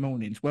Sunday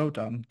mornings. Well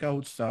done,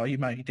 gold star, you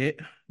made it.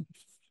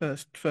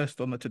 First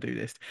on the to-do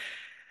list.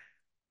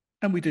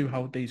 And we do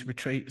hold these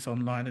retreats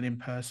online and in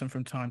person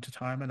from time to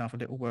time and other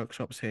little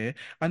workshops here.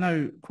 I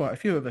know quite a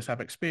few of us have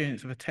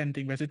experience of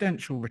attending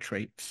residential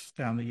retreats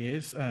down the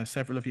years.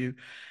 Several of you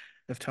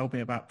have told me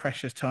about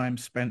precious time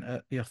spent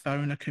at the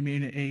Othona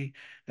community,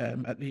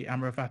 at the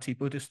Amaravati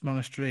Buddhist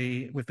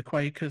monastery, with the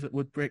Quakers at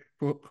Woodbrick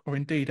Brook, or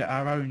indeed at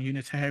our own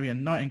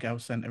Unitarian Nightingale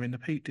Centre in the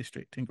Peak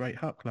District in Great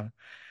Hucklow.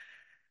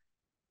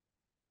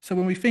 So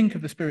when we think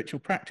of the spiritual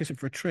practice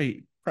of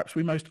retreat, perhaps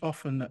we most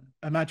often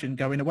imagine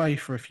going away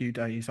for a few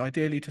days,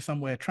 ideally to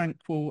somewhere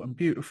tranquil and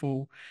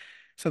beautiful,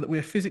 so that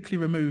we're physically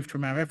removed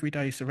from our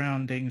everyday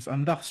surroundings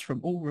and thus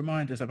from all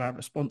reminders of our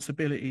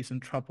responsibilities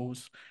and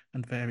troubles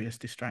and various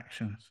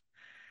distractions.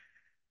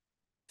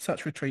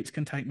 Such retreats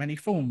can take many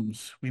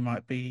forms. We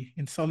might be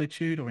in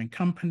solitude or in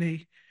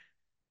company.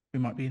 We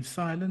might be in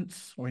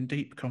silence or in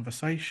deep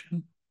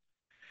conversation.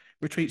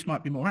 Retreats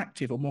might be more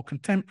active or more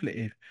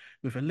contemplative,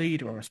 with a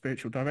leader or a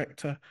spiritual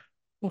director,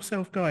 or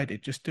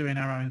self-guided, just doing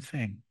our own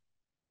thing.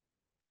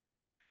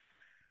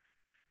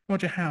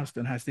 Roger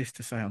Housden has this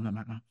to say on the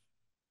matter.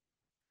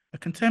 A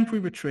contemporary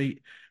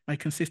retreat may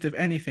consist of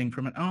anything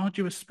from an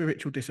arduous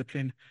spiritual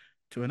discipline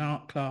to an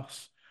art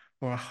class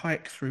or a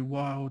hike through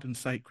wild and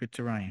sacred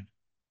terrain.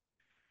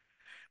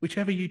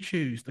 Whichever you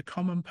choose, the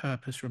common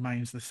purpose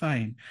remains the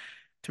same: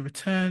 to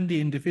return the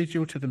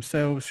individual to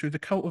themselves through the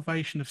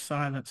cultivation of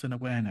silence and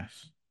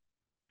awareness.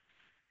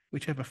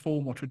 Whichever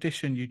form or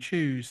tradition you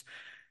choose,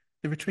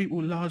 the retreat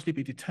will largely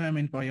be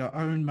determined by your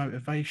own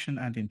motivation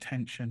and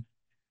intention.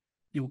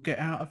 You will get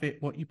out of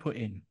it what you put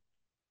in.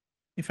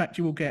 In fact,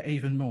 you will get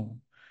even more,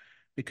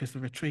 because the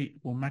retreat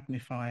will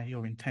magnify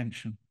your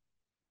intention.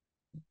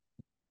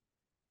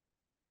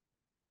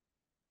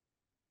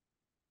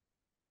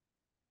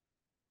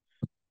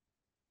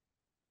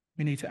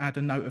 We need to add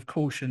a note of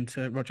caution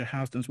to Roger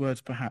Housden's words,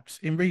 perhaps.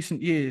 In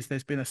recent years,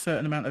 there's been a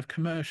certain amount of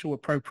commercial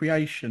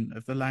appropriation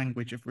of the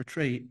language of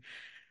retreat.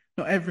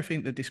 Not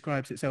everything that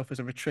describes itself as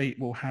a retreat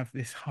will have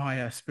this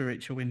higher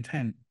spiritual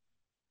intent.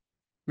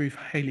 Ruth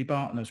Haley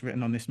Barton has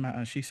written on this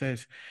matter. She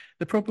says,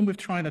 the problem with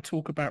trying to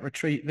talk about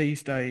retreat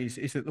these days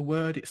is that the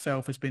word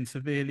itself has been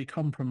severely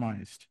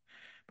compromised,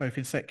 both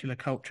in secular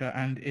culture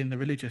and in the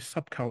religious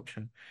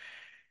subculture.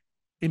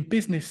 In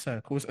business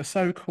circles, a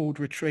so-called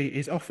retreat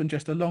is often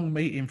just a long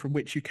meeting from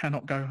which you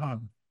cannot go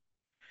home.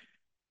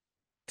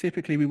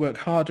 Typically, we work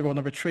harder on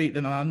a retreat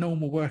than on our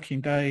normal working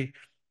day,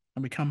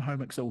 and we come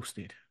home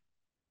exhausted.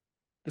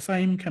 The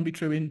same can be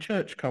true in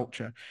church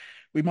culture.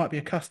 We might be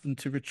accustomed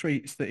to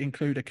retreats that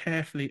include a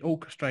carefully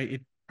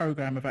orchestrated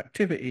program of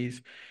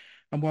activities,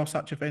 and while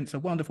such events are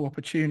wonderful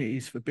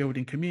opportunities for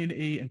building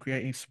community and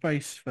creating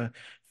space for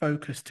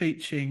focused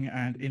teaching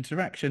and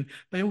interaction,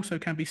 they also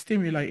can be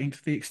stimulating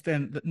to the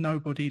extent that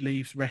nobody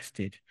leaves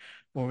rested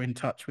or in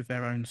touch with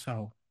their own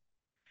soul.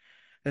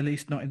 At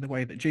least not in the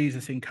way that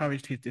Jesus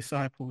encouraged his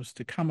disciples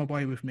to come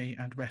away with me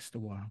and rest a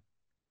while.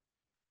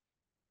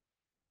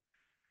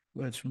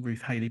 Words from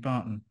Ruth Haley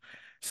Barton.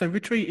 So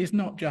retreat is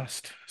not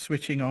just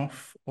switching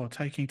off or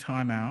taking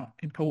time out,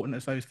 important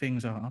as those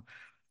things are.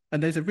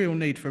 And there's a real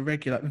need for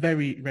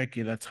very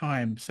regular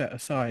time set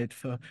aside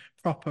for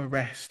proper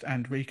rest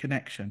and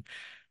reconnection,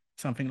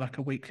 something like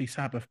a weekly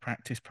Sabbath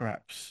practice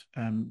perhaps,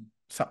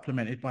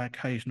 supplemented by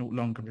occasional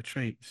longer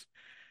retreats.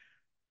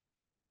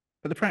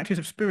 But the practice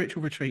of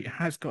spiritual retreat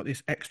has got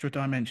this extra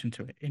dimension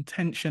to it,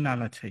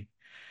 intentionality.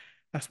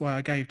 That's why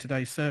I gave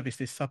today's service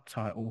this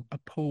subtitle, A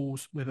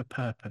Pause with a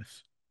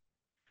Purpose.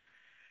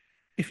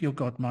 If you're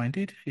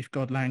God-minded, if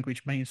God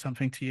language means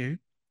something to you,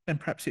 then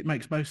perhaps it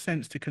makes most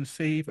sense to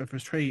conceive of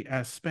retreat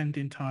as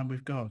spending time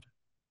with God.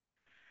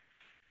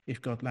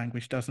 If God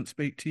language doesn't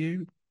speak to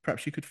you,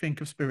 perhaps you could think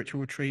of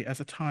spiritual retreat as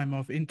a time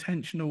of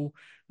intentional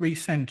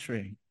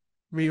recentering,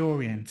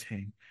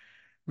 reorienting,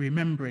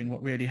 remembering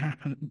what really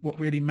happened, what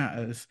really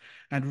matters,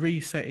 and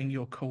resetting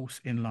your course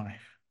in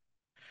life.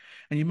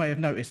 And you may have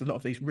noticed a lot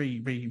of these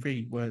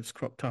re words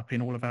cropped up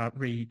in all of our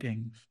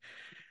readings.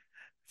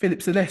 Philip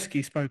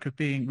Zaleski spoke of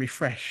being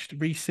refreshed,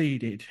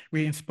 reseeded,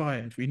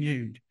 re-inspired,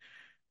 renewed.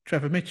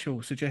 Trevor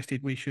Mitchell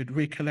suggested we should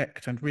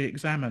recollect and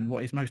re-examine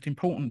what is most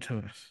important to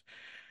us,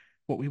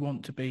 what we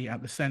want to be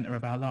at the centre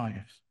of our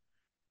lives.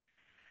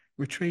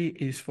 Retreat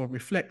is for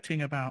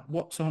reflecting about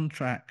what's on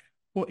track,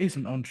 what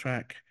isn't on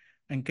track,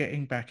 and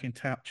getting back in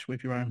touch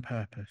with your own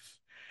purpose.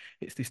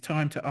 It's this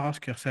time to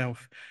ask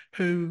yourself,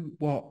 who,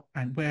 what,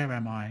 and where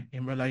am I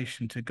in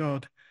relation to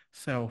God,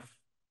 self,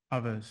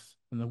 others,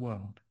 and the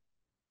world?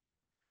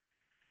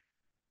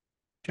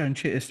 Joan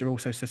Chittister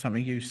also says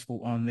something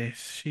useful on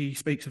this. She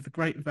speaks of the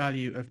great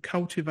value of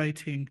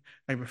cultivating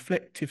a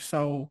reflective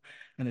soul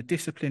and a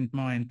disciplined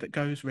mind that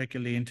goes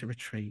regularly into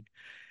retreat,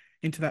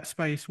 into that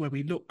space where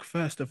we look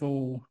first of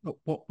all at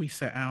what we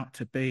set out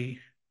to be,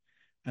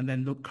 and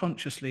then look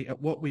consciously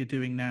at what we're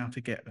doing now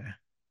to get there.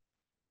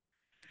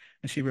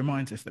 And she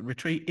reminds us that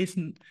retreat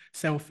isn't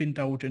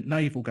self-indulgent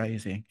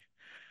navel-gazing,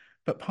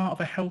 but part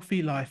of a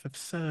healthy life of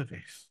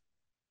service.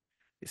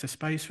 It's a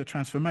space for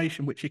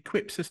transformation which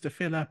equips us to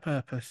fill our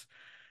purpose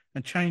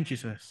and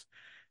changes us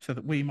so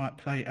that we might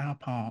play our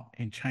part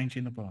in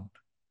changing the world.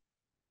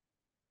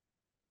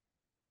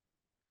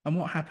 And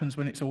what happens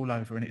when it's all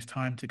over and it's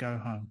time to go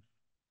home?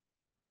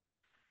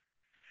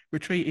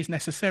 Retreat is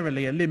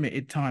necessarily a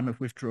limited time of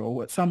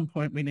withdrawal. At some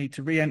point, we need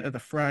to re-enter the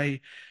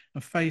fray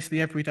and face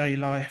the everyday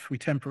life we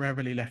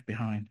temporarily left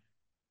behind.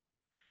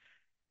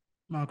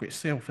 Margaret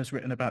Silf has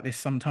written about this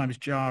sometimes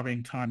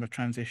jarring time of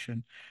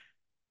transition.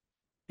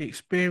 The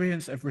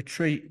experience of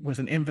retreat was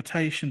an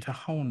invitation to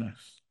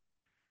wholeness.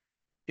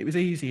 It was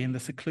easy in the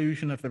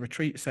seclusion of the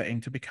retreat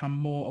setting to become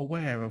more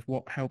aware of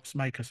what helps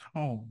make us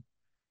whole.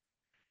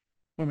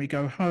 When we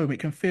go home, it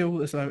can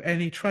feel as though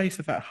any trace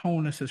of that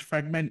wholeness has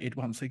fragmented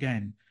once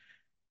again,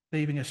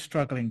 leaving us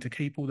struggling to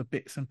keep all the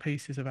bits and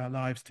pieces of our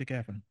lives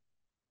together.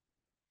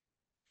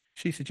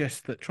 She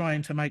suggests that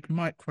trying to make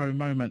micro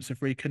moments of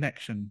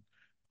reconnection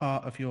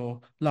part of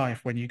your life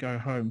when you go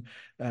home,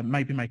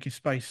 maybe making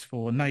space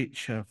for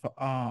nature, for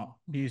art,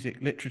 music,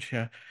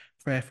 literature,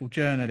 prayerful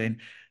journaling,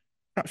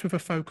 perhaps with a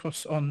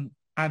focus on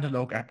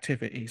analogue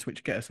activities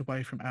which get us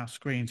away from our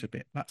screens a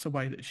bit. That's a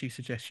way that she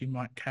suggests you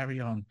might carry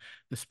on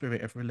the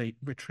spirit of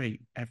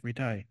retreat every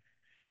day.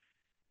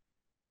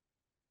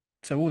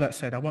 So all that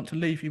said, I want to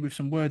leave you with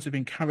some words of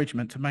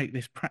encouragement to make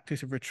this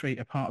practice of retreat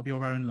a part of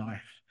your own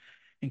life.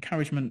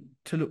 Encouragement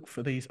to look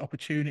for these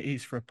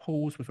opportunities for a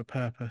pause with a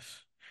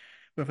purpose,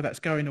 whether that's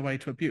going away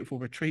to a beautiful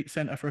retreat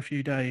centre for a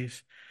few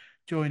days,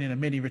 joining a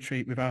mini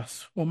retreat with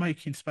us, or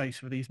making space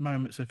for these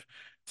moments of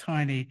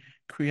tiny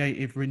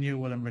creative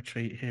renewal and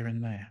retreat here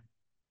and there.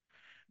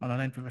 And I'll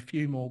end with a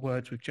few more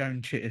words with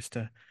Joan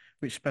Chittister,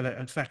 which spell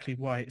out exactly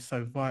why it's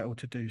so vital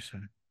to do so.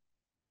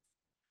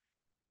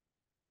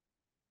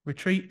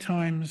 Retreat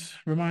times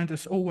remind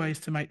us always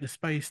to make the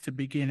space to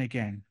begin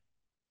again.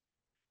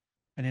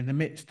 And in the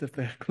midst of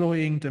the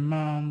cloying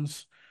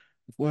demands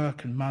of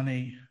work and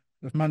money,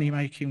 of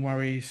money-making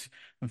worries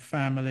and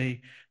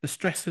family, the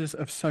stresses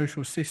of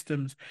social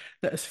systems,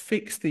 let us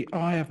fix the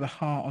eye of the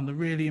heart on the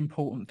really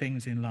important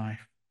things in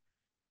life.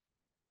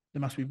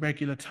 There must be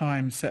regular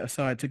times set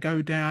aside to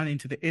go down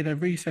into the inner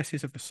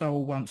recesses of the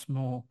soul once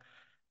more,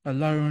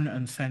 alone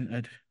and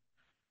centered,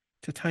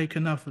 to take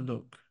another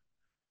look,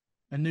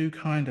 a new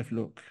kind of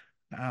look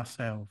at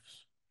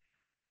ourselves.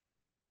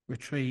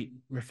 Retreat,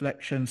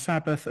 reflection,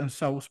 Sabbath and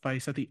soul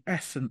space are the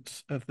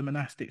essence of the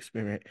monastic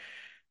spirit,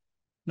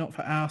 not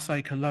for our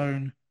sake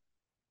alone,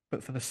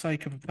 but for the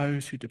sake of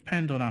those who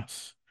depend on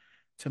us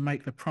to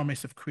make the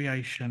promise of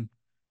creation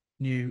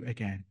new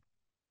again.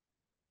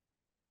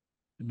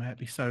 And may it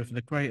be so for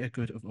the greater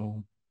good of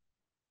all.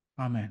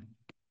 Amen.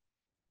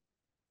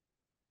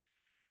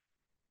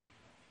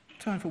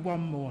 Time for one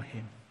more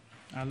hymn.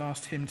 Our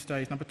last hymn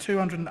today is number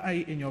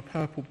 208 in your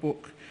purple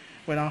book,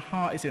 When Our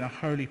Heart is in a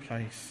Holy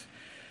Place.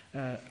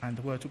 And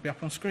the words will be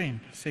up on screen.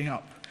 Sing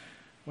up,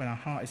 When Our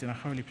Heart is in a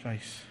Holy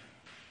Place.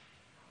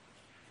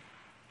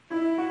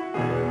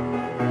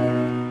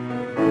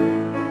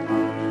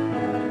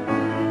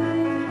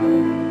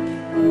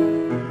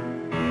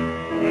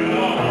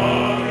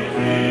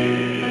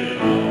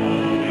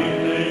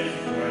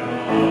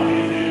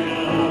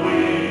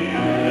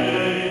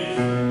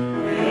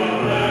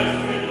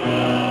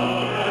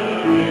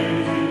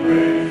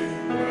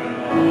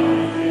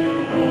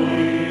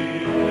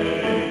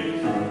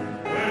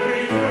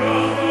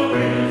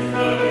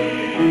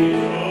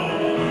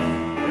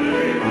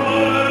 Very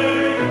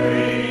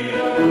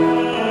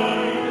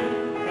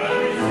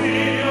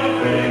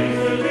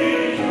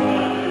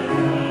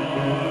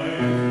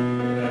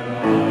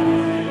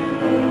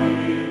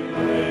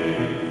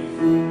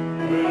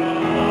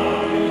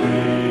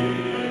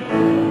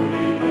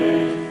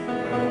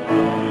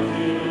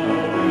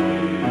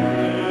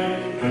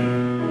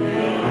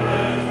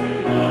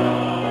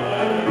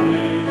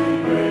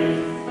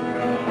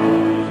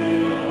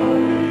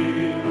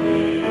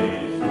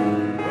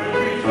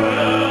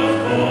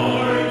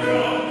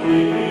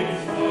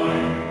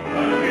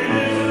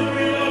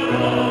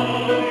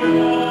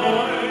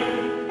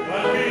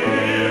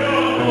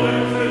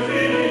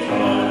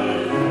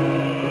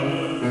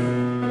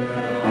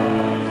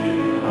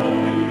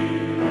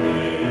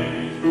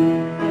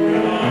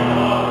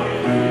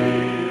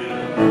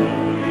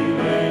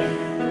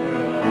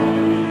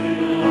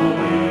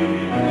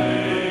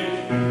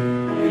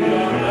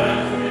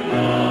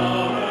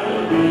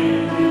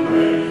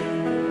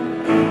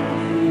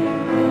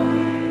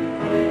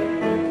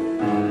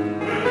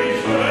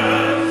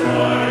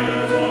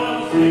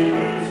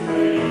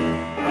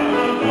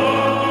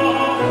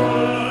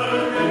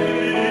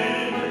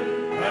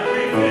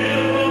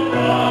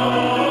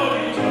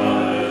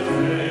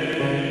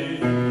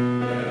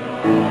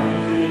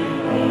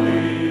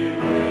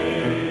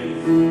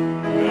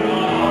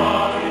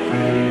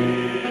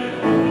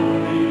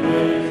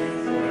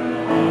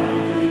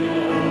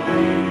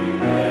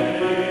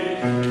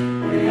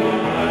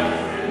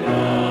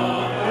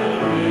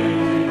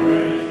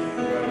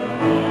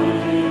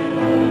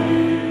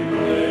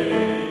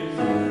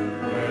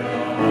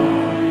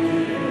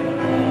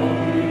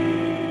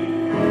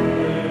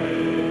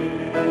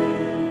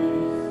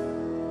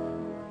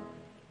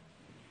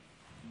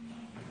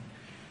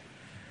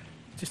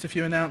Just a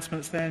few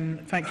announcements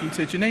then. Thank you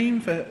to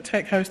Janine for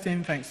tech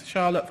hosting. Thanks to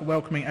Charlotte for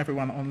welcoming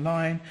everyone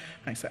online.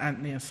 Thanks to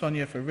Antony and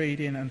Sonya for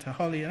reading, and to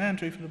Holly and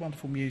Andrew for the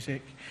wonderful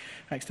music.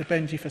 Thanks to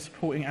Benji for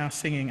supporting our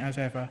singing as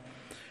ever.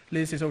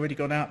 Liz has already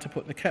gone out to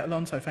put the kettle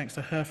on, so thanks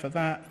to her for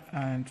that.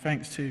 And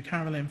thanks to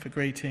Carolyn for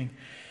greeting.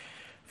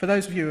 For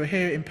those of you who are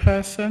here in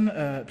person,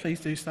 please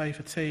do stay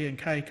for tea and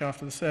cake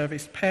after the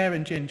service. Pear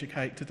and ginger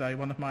cake today,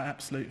 one of my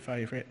absolute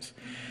favourites.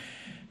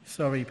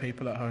 Sorry,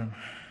 people at home.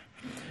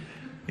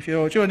 If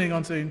you're joining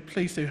on Zoom,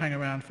 please do hang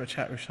around for a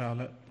chat with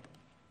Charlotte.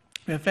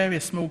 We have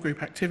various small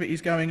group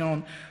activities going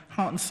on.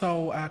 Heart and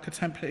Soul, our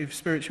contemplative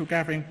spiritual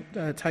gathering,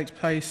 takes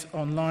place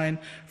online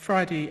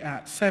Friday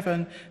at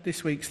 7.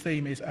 This week's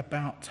theme is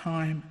About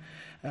Time.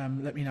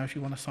 Let me know if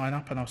you want to sign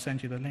up and I'll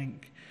send you the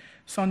link.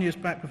 Sonya's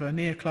back with her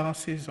NEAR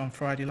classes on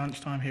Friday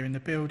lunchtime here in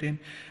the building.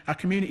 Our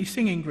community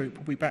singing group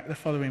will be back the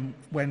following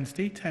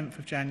Wednesday, 10th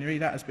of January.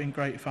 That has been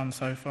great fun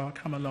so far.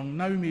 Come along,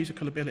 no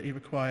musical ability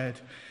required.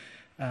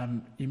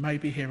 You may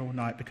be here all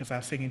night because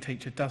our singing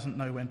teacher doesn't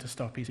know when to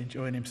stop. He's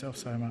enjoying himself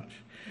so much.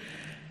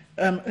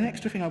 An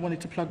extra thing I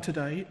wanted to plug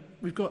today,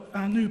 we've got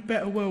our new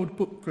Better World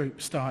book group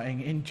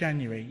starting in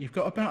January. You've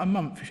got about a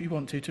month, if you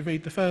want to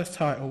read the first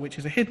title, which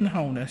is A Hidden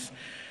Wholeness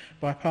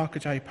by Parker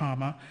J.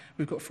 Palmer.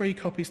 We've got 3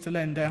 copies to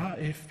lend out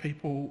if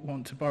people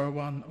want to borrow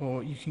one,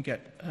 or you can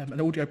get an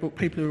audio book.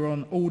 People who are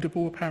on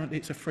Audible, apparently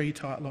it's a free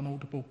title on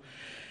Audible.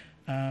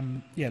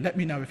 Let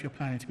me know if you're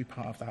planning to be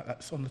part of that.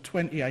 That's on the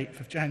 28th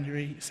of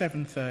January,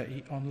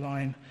 7:30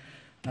 online,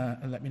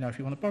 and let me know if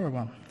you want to borrow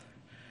one.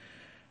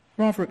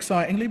 Rather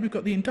excitingly, we've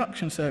got the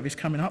induction service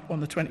coming up on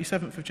the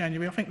 27th of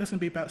January. I think there's going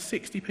to be about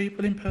 60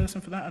 people in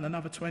person for that and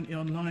another 20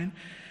 online.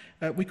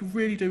 We could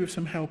really do with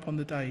some help on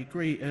the day.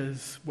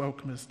 Greeters,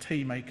 welcomers,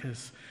 tea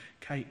makers,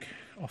 cake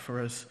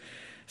offerers.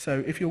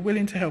 So if you're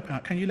willing to help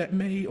out, can you let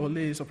me or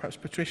Liz or perhaps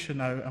Patricia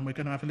know, and we're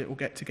going to have a little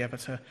get-together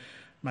to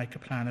make a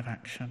plan of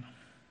action.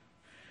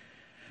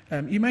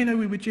 You may know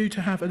we were due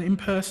to have an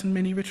in-person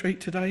mini-retreat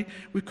today.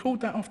 We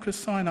called that off because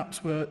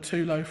sign-ups were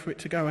too low for it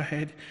to go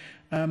ahead.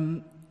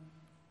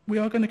 We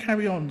are going to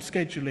carry on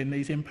scheduling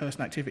these in-person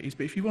activities,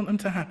 but if you want them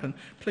to happen,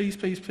 please,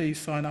 please, please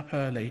sign up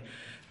early.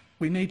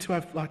 We need to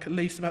have at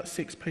least about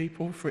 6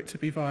 people for it to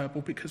be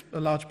viable, because a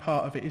large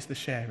part of it is the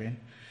sharing.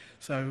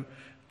 So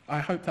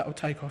I hope that will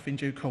take off in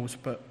due course,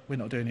 but we're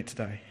not doing it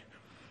today.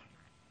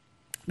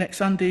 Next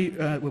Sunday,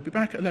 we'll be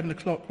back at 11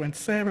 o'clock when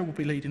Sarah will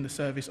be leading the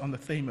service on the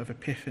theme of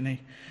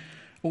Epiphany.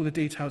 All the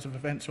details of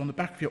events are on the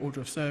back of your order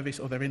of service,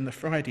 or they're in the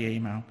Friday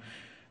email.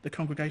 The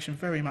congregation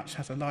very much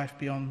has a life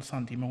beyond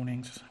Sunday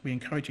mornings. We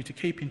encourage you to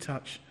keep in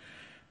touch,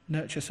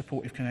 nurture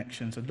supportive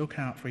connections, and look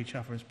out for each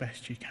other as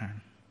best you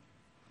can.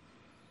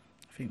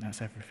 I think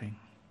that's everything.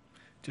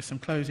 Just some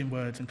closing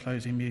words and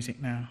closing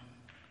music now.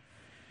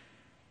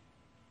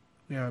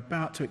 We are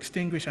about to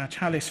extinguish our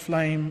chalice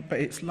flame, but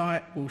its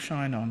light will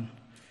shine on,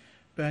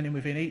 burning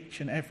within each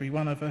and every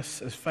one of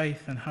us as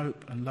faith and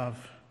hope and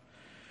love.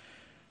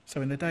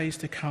 So in the days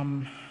to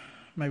come,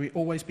 may we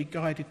always be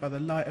guided by the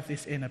light of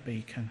this inner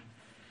beacon,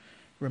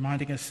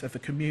 reminding us of the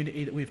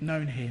community that we've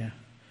known here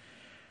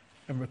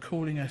and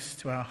recalling us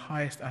to our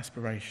highest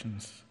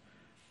aspirations,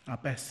 our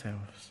best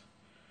selves.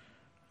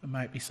 And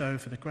may it be so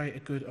for the greater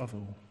good of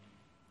all.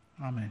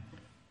 Amen.